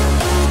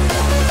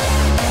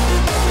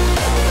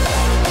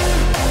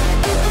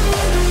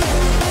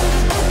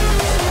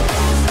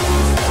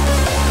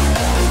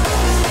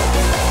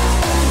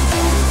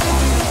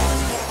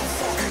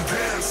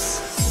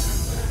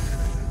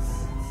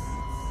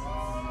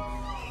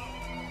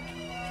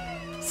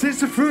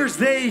 first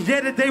day, yeah,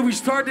 the day we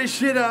start this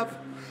shit up.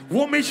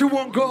 One mission,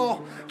 one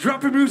goal.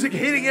 Dropping music,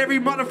 hitting every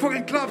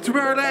motherfucking club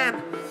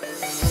Tomorrowland.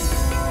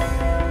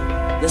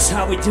 That's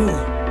how we do.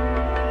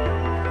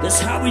 That's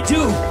how we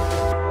do.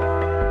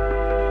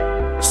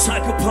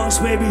 Psyko Punkz,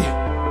 baby.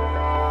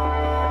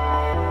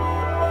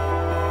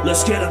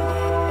 Let's get 'em.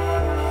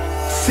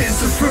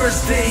 Since the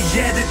first day,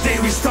 yeah, the day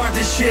we start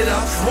this shit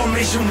up. One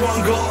mission,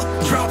 one goal.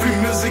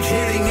 Dropping music,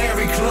 hitting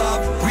every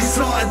club. We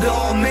saw it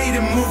all, made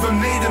them move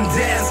and made them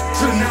dance.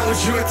 So now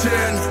it's your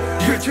turn.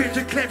 Your turn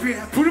to clap your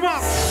hands. Put them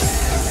up.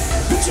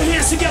 Put your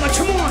hands together,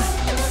 come on.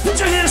 Put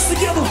your hands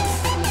together.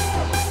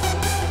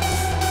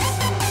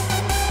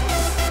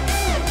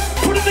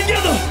 Put it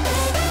together.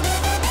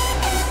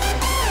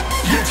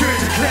 Your turn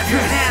to clap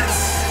your hands.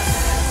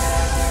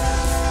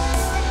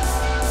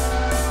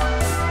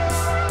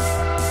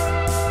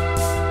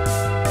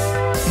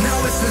 Now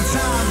it's the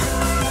time.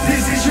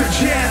 This is your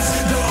chance.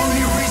 The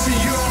only reason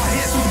you are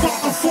here is to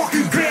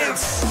motherfucking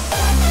dance.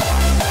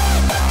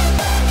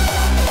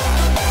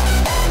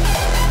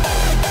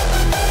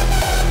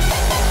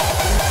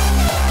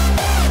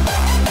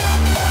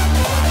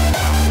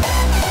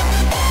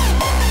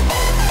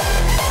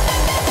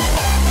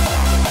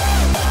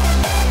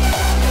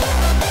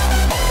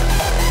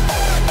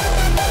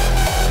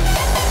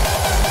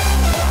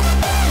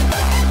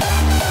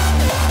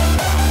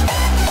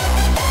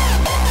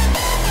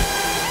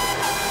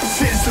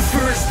 Since the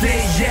first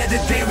day, yeah, the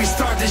day we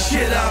start this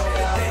shit up.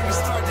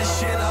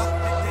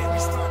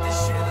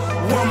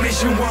 One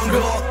mission, one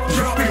goal.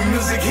 Dropping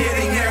music,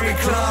 hitting every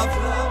club.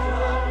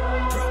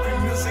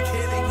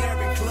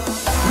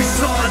 We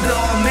saw it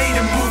all, made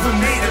them move and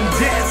made them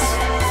dance.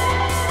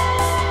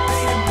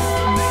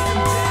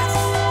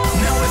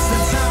 Now it's the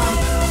time.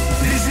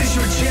 This is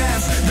your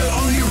chance. The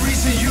only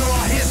reason you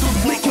are here is to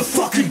make you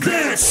fucking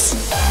dance.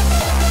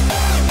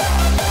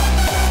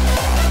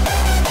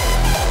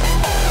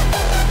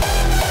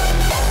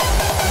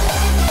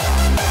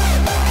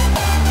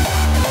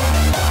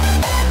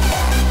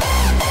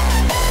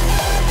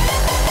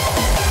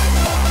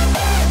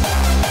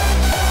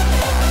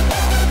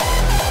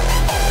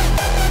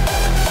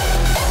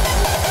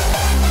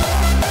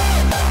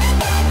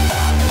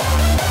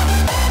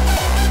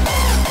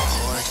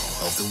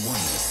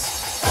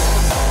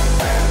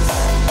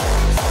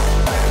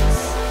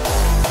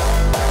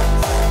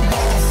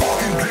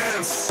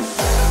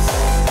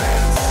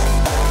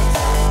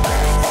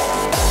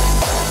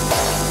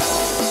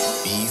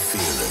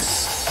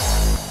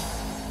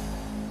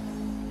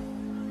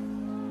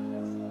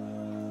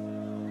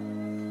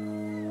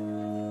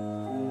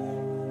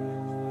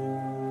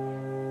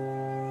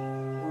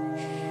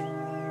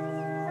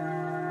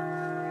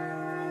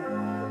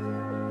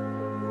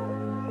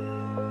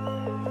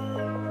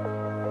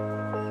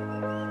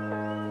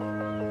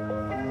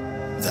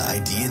 The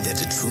idea that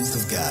the truth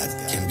of God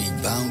can be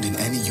bound in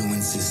any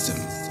human system,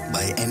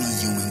 by any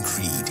human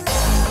creed.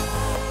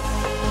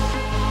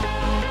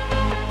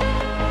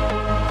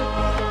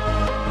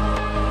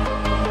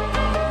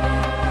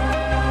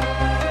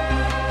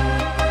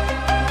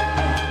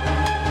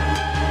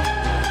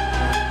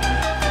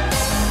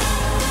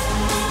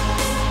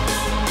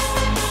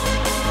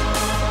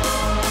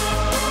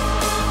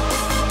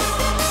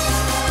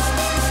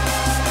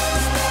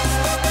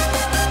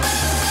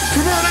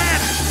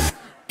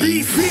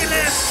 Be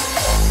fearless.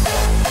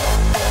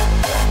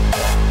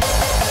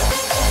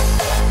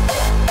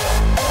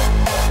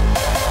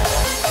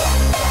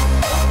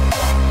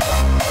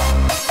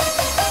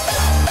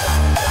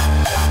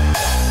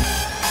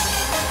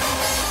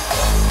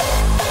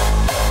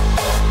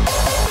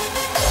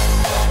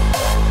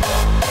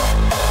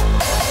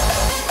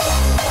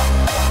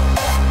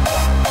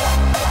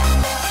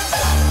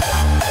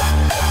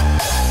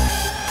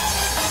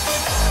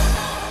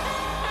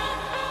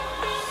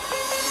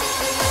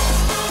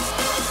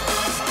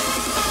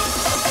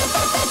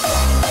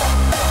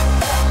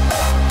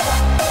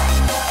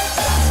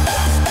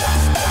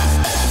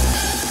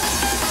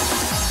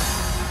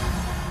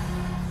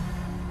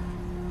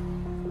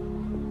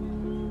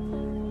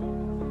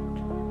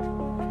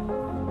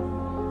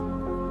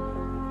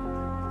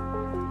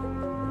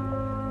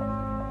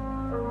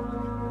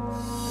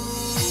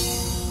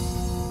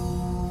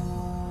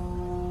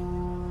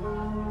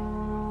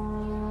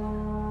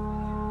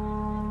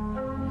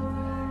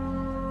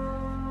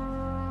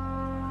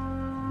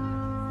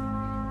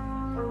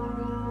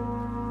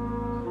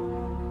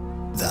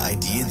 The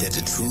idea that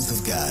the truth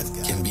of God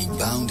can be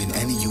bound in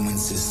any human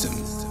system,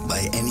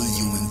 by any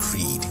human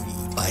creed,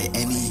 by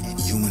any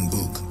human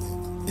book,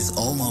 is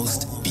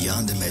almost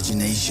beyond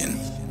imagination.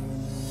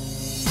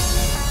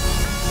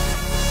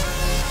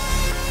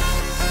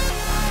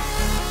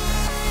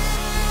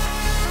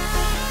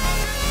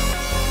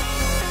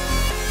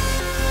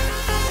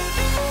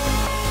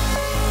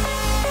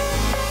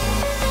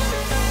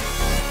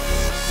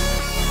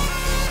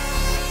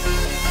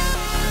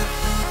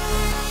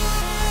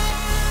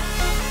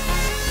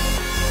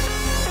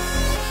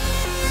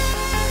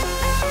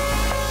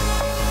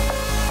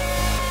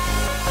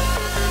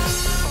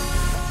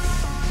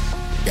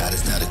 God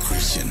is not a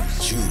Christian,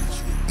 Jew,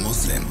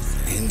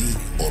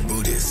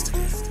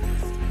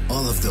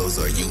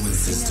 human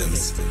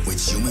systems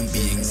which human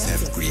beings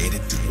have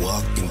created to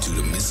walk into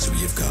the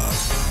mystery of God.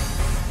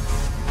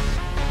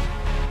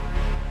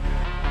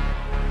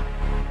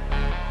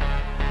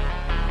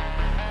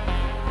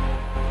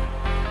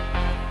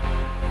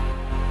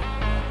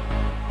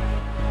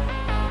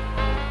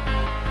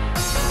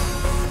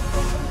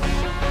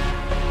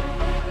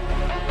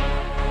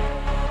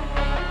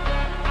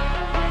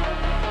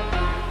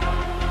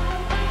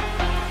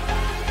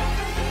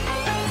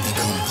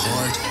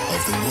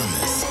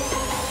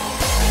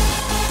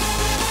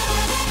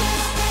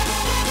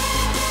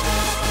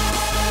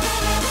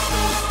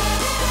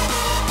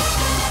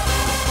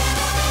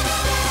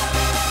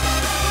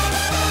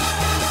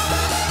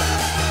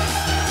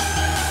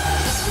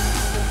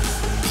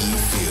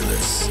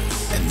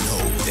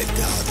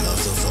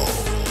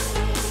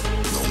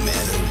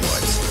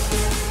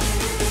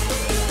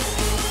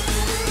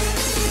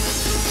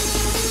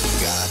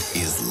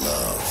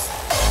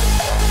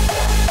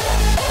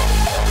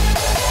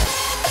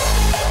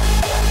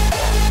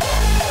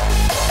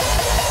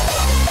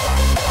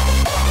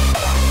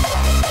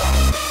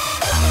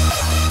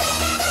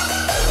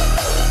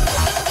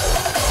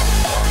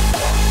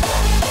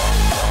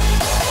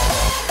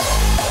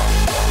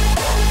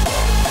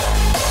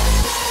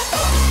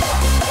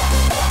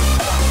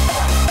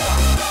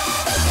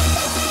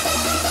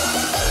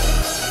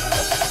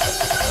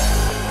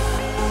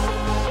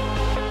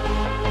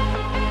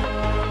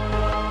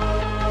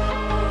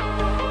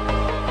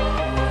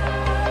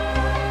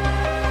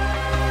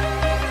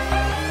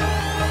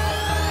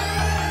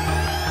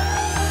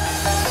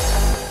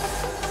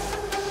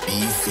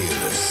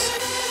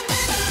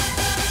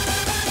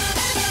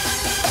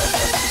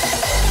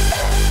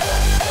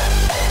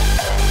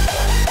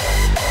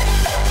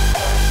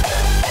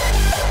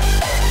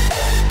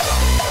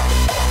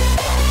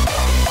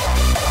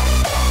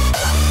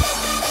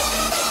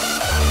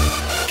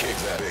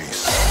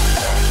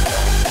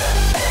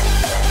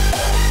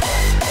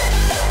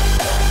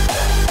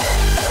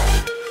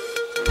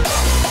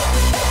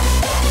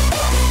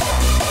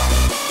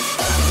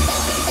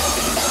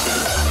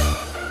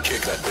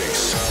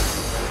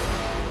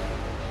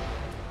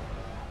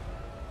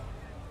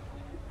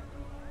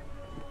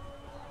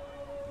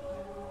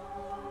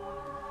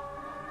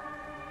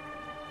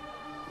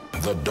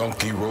 The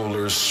donkey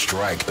rollers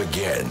strike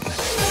again.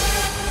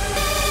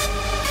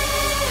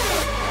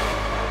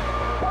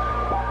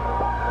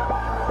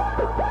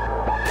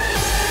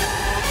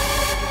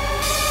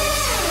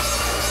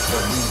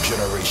 The new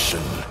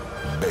generation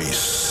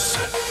bass.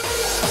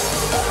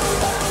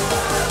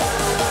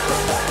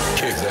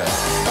 Kick that.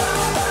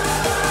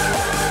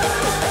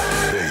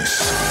 Bass.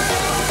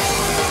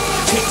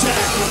 Kick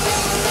that.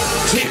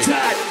 Kick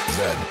that.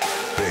 That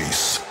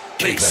bass.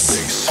 Kick that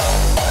bass.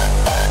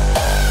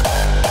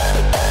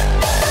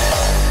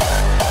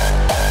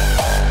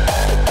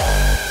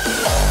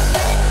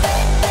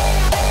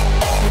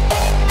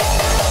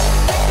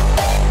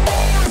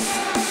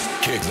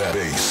 That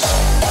bass.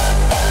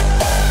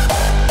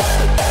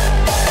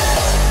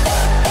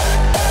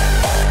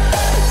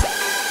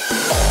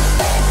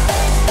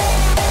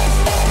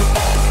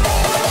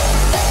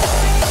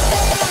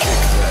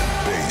 Kick that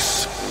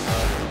bass.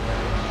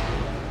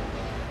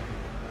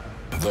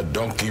 The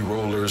donkey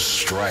rollers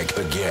strike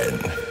again.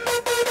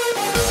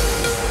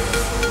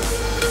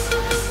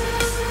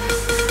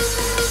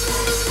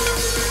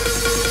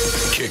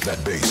 Kick that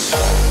bass.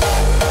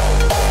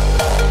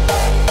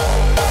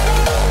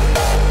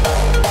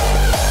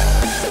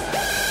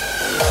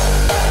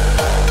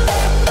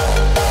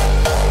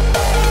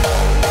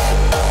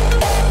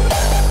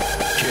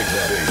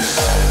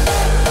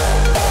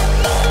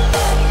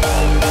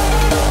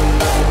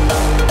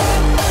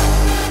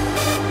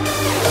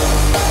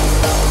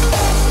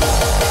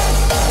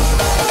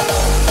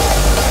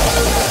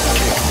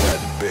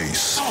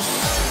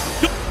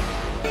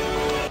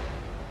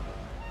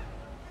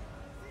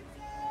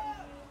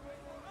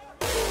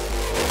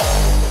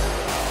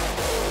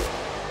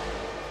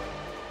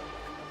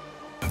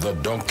 The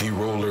donkey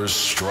rollers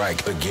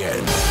strike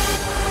again.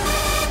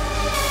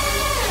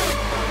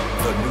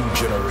 The new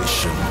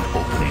generation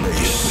opening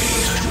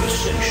gateways to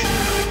ascension.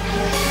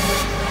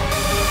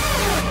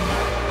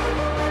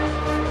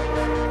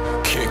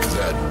 Kick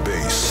that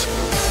bass.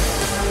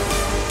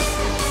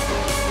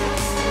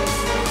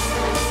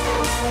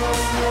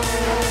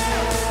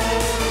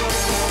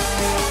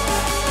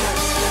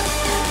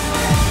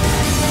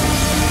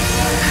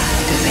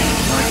 Activate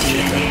your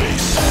DNA.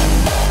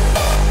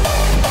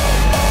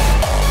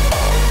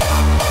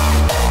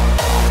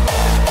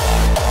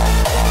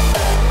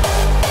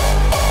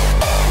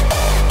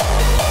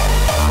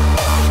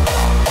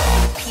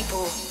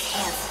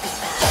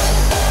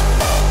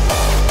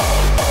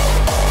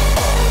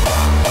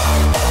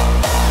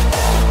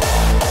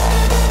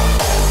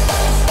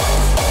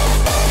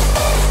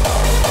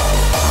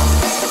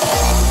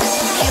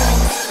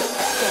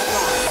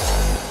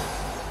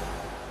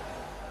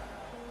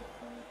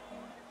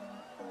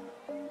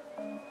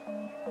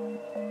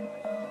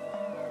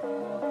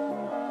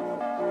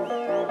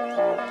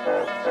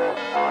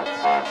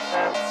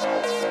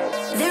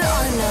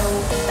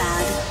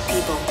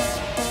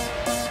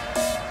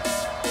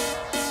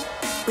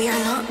 We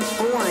are not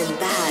born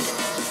bad.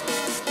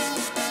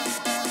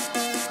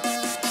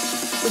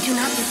 We do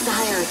not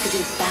desire to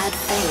do bad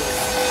things.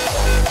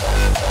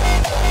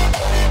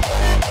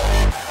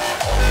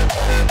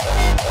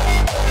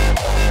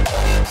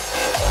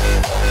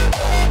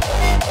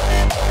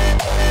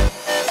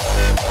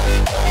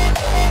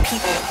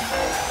 People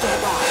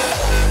get lost.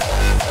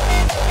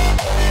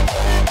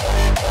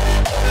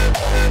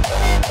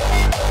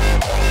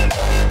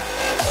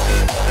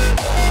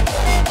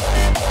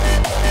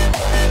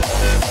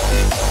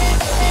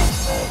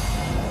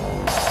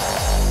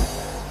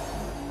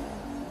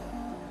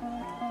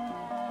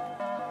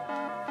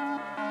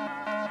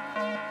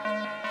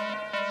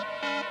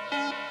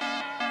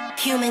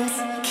 Humans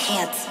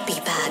can't be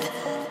bad.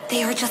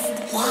 They are just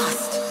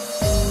lost.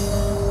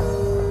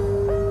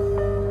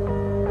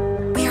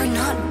 We are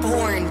not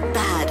born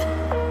bad.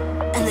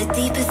 And the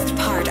deepest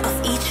part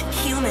of each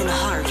human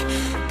heart,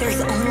 there's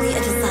only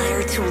a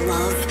desire to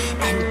love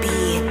and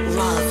be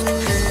loved.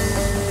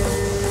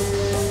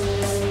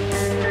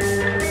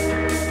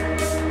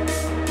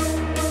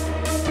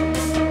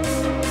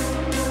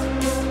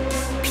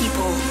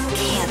 People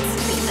can't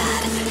be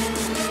bad.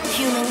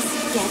 Humans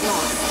get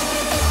lost.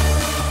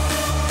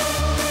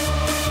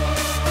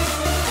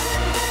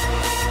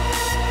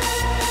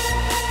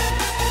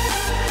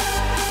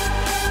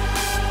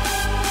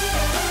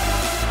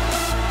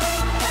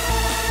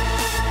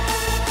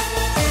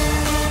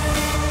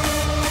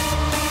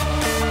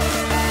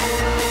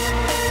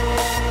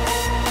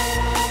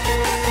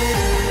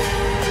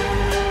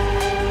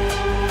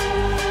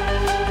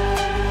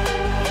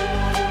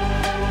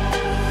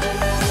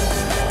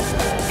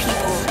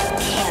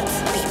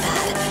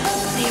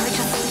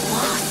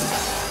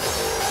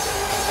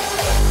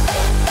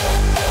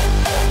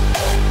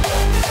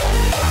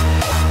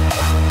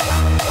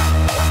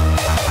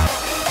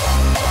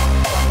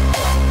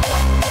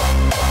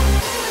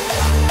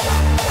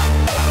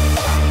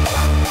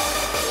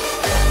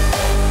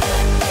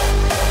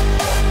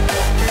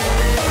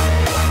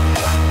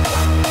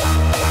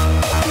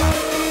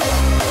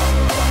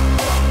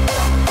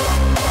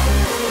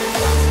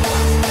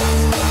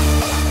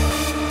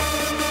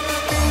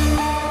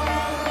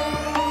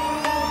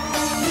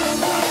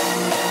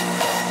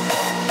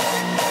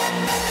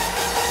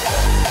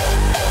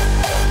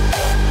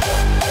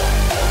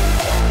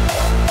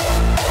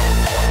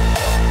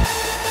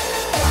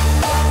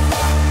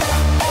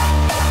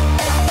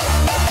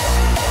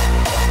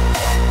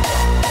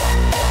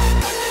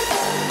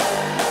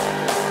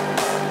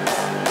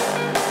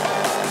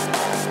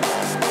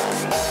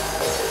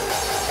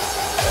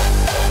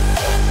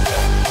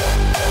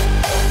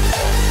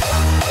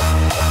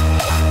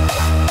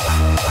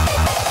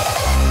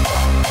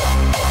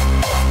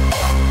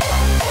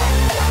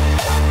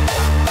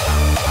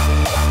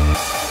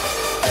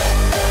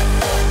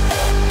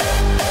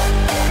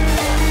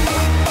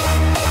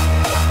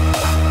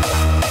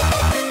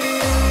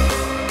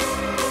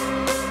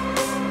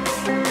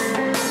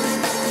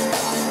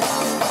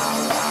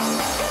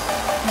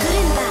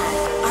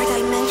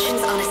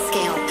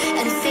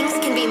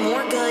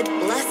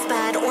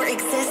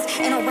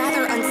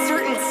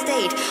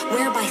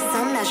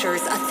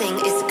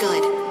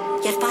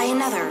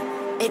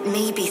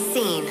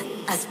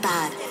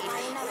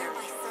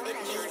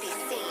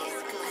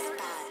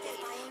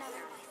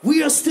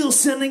 We are still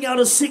sending out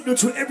a signal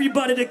to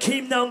everybody that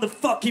came down the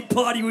fucking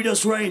party with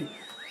us, right?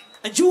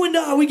 And you and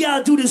I, we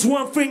gotta do this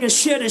one thing and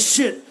share this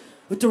shit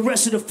with the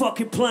rest of the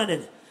fucking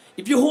planet.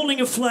 If you're holding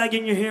a flag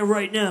in your hand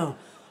right now,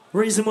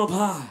 raise them up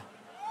high.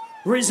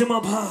 Raise them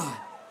up high.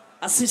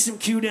 I see some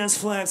Q-Dance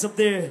flags up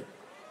there.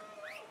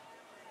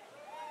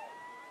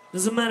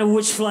 Doesn't matter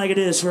which flag it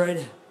is,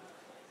 right?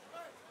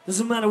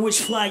 Doesn't matter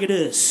which flag it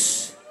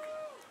is.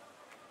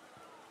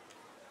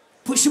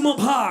 Push them up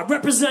high.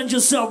 Represent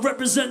yourself.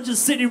 Represent your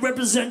city.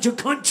 Represent your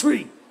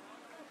country.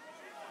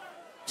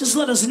 Just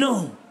let us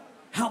know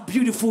how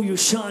beautiful you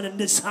shine in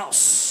this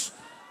house.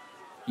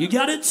 You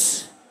got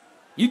it?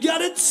 You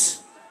got it?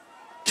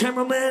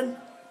 Cameraman?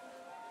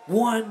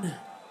 1,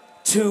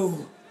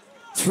 2,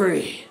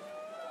 3.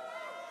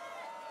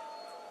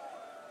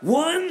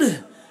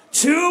 1,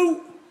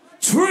 2,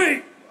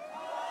 3.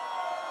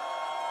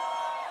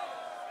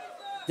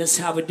 That's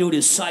how we do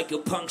this.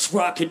 Psyko Punkz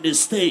rocking this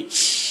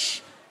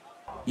stage.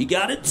 You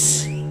got it?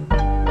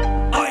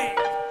 Oh yeah.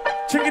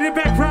 Checking it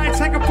back right.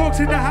 Psyko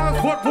Punkz in the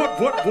house. What?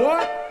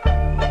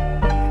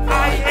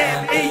 I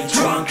am a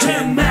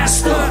drunken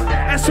master.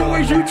 And so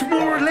are you,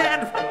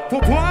 Tomorrowland.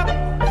 What?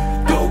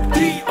 Dope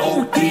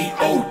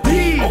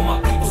D-O-D-O-D. All my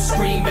people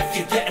scream if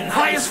you're getting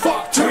high as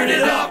fuck. Turn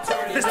it up.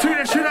 Let's turn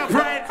that shit up,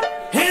 right?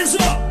 Hands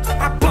up.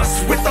 I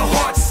bust with the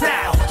hard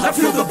style. I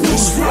feel the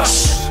boost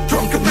rush.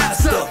 Drunken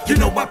master. You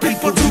know my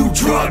people do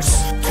drugs.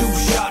 2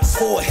 shots,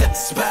 4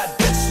 hits, bad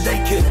bitch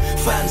naked.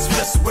 Fans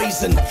fist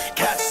raising,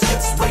 cats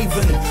hits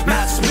raving.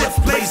 Matt Smith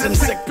blazing,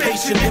 sick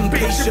patient,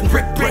 impatient,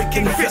 brick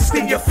breaking, fist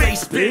in your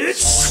face,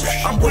 bitch.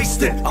 I'm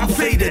wasted, I'm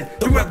faded,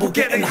 the rebel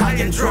getting high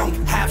and drunk,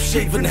 half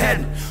shaven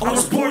head. I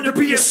was born to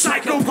be a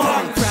Psyko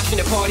Punk. Crashing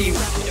the party,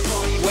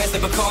 where's the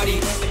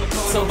Bacardi?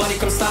 somebody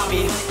come stop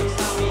me.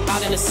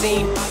 Out in the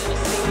scene,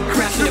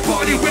 crashing the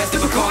party, where's the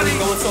Bacardi?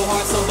 Going so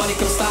hard, somebody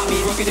come stop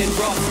me. Rugged and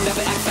rough,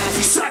 never act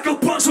fancy. Psyko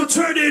Punkz will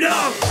turn it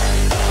up.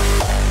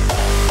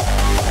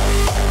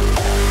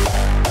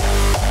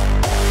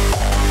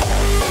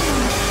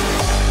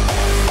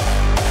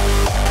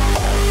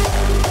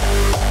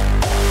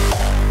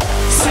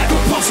 Psyko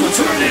Punkz will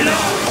turn it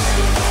up.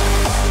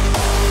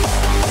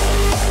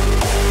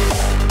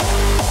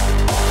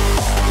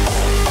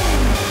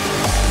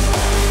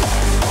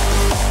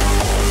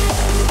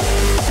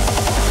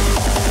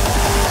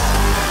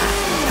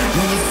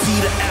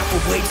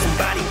 Wait,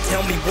 somebody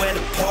tell me where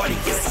the party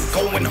is. I'm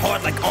going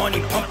hard like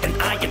Arnie, pumping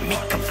iron,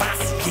 meat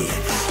Kavasi,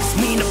 yeah. It's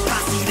me and the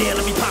posse there,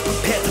 let me pop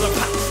prepared till I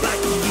pop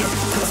like a year.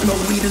 Till I smell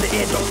weed in the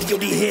air, don't feel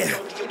the hair.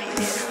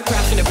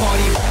 Crashing the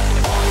party,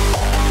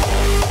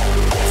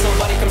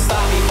 somebody come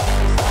stop me.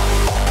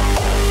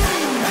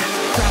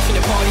 Crashing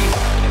the party,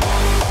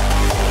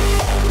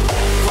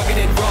 rugged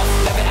and rough,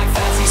 never act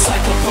fancy.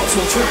 Psyko Punkz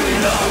will turn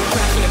it up.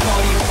 Crashing the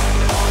party,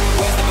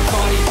 where's the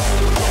Bacardi?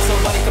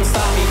 Somebody come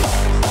stop me.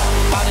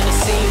 Out in the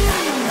scene,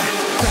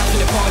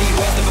 crashing the party,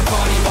 where's the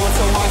Bacardi? Going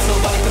so hard,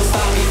 somebody come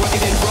stop me.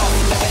 Working and rough,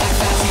 never act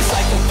fancy.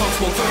 Psyko Punkz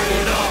will turn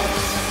it up.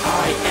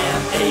 I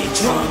am a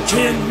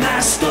drunken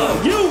master.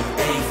 You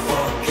a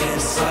fucking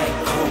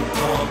psycho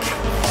punk.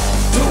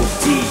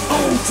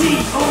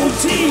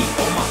 D-O-D-O-D.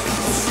 All my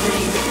people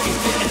scream if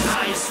you're getting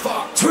high as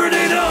fuck. Turn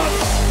it up.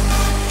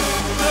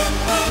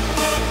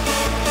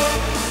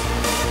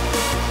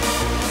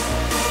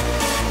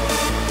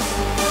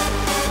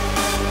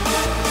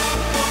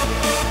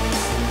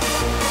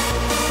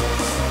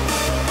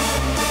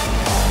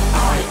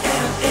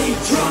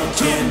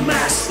 Drunken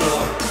master,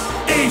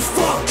 a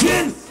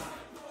fucking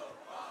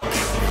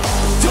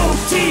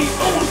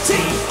D-O-D-O-D.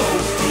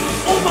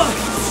 Oh my,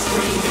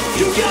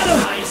 you gotta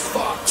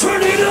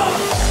turn it up.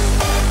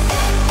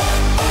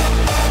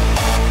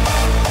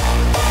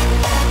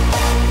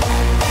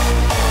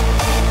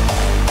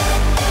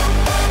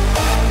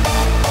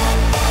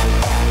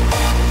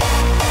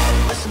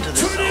 Listen to this.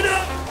 Turn it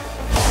up.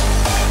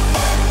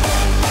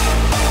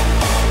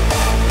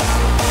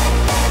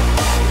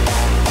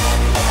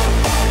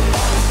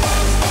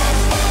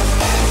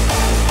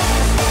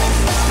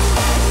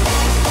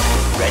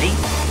 Ready?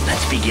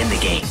 Let's begin the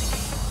game.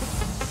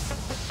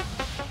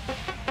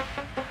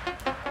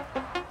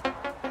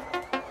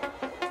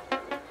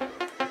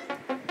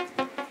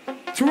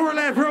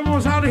 Tomorrowland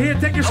promos out of here.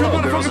 Thank you so Hello,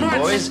 much. girls and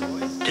boys.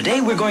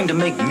 Today we're going to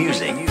make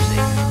music.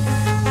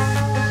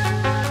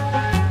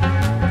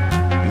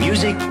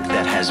 Music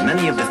that has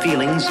many of the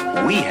feelings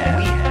we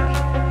have.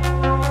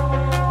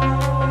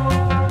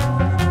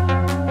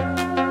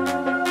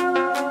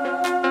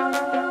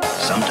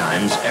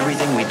 Sometimes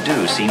everything we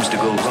do seems to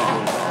go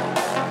wrong.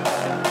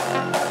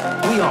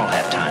 We all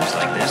have times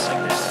like this.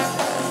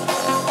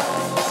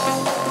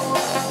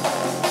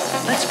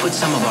 Let's put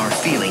some of our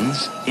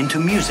feelings into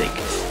music.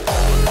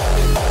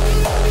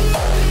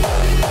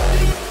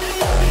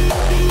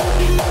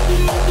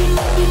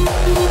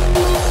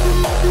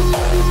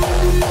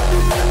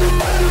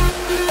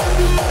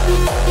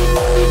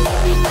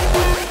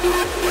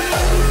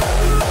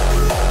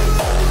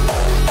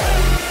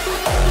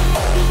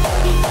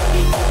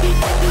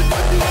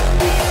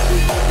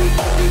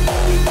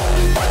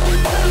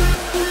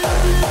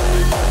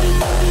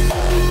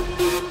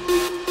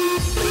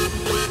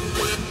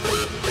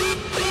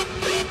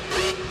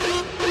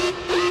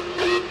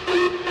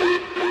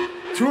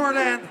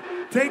 Tomorrowland,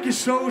 thank you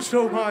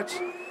so much.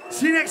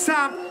 See you next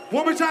time.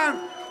 One more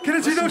time. Can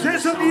I see those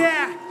hands up in the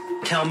air?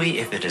 Tell me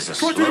if it is a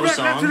Front to the slow back,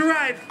 left to the song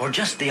right. or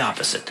just the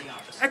opposite.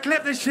 And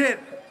clap this shit.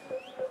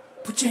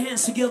 Put your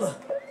hands together.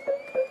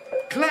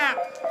 Clap.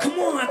 Come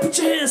on, put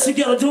your hands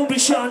together. Don't be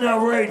shy now,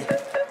 Raid.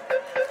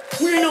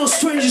 We ain't no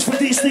strangers for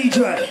this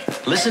DJ.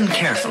 Listen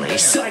carefully.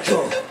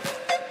 Psyko.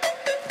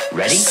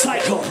 Ready?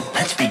 Psyko.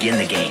 Let's begin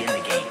the game.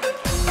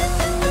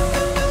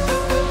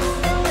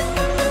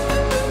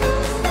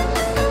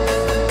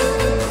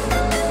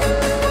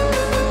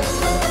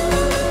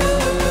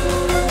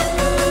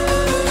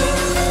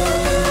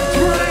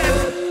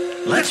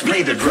 Let's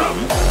play the drum.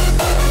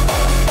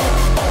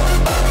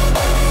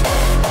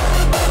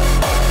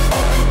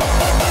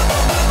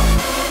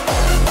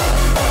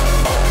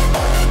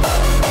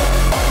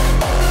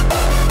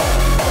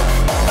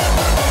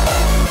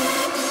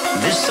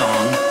 This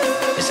song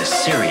is a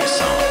serious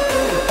song.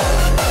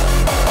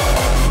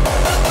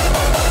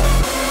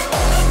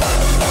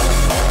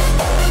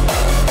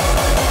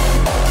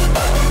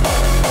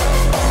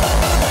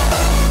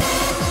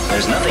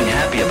 There's nothing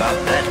happy about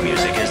that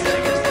music, is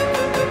there?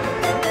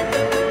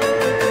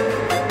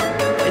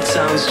 It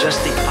sounds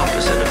just the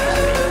opposite of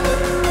happy.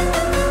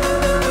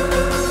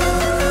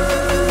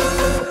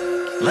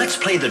 Let's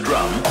play the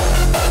drum.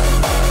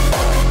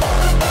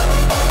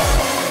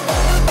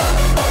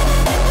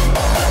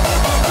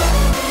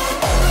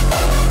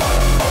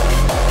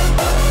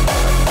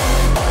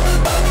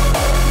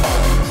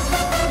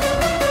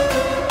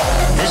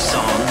 This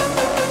song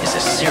is a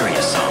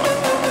serious song.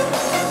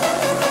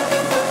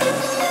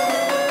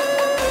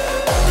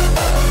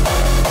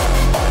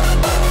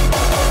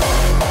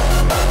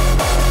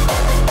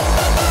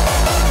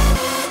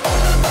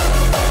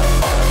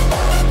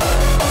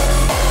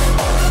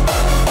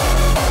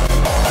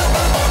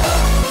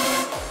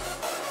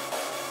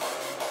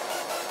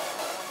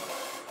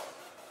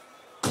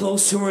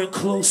 Closer and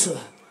closer,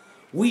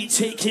 we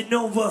taking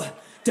over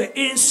the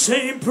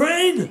insane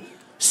brain.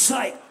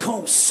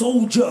 Psycho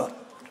soldier,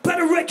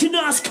 better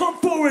recognize, come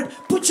forward,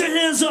 put your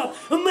hands up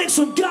and make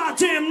some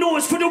goddamn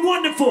noise for the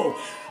wonderful,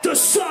 the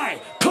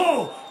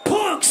Psyko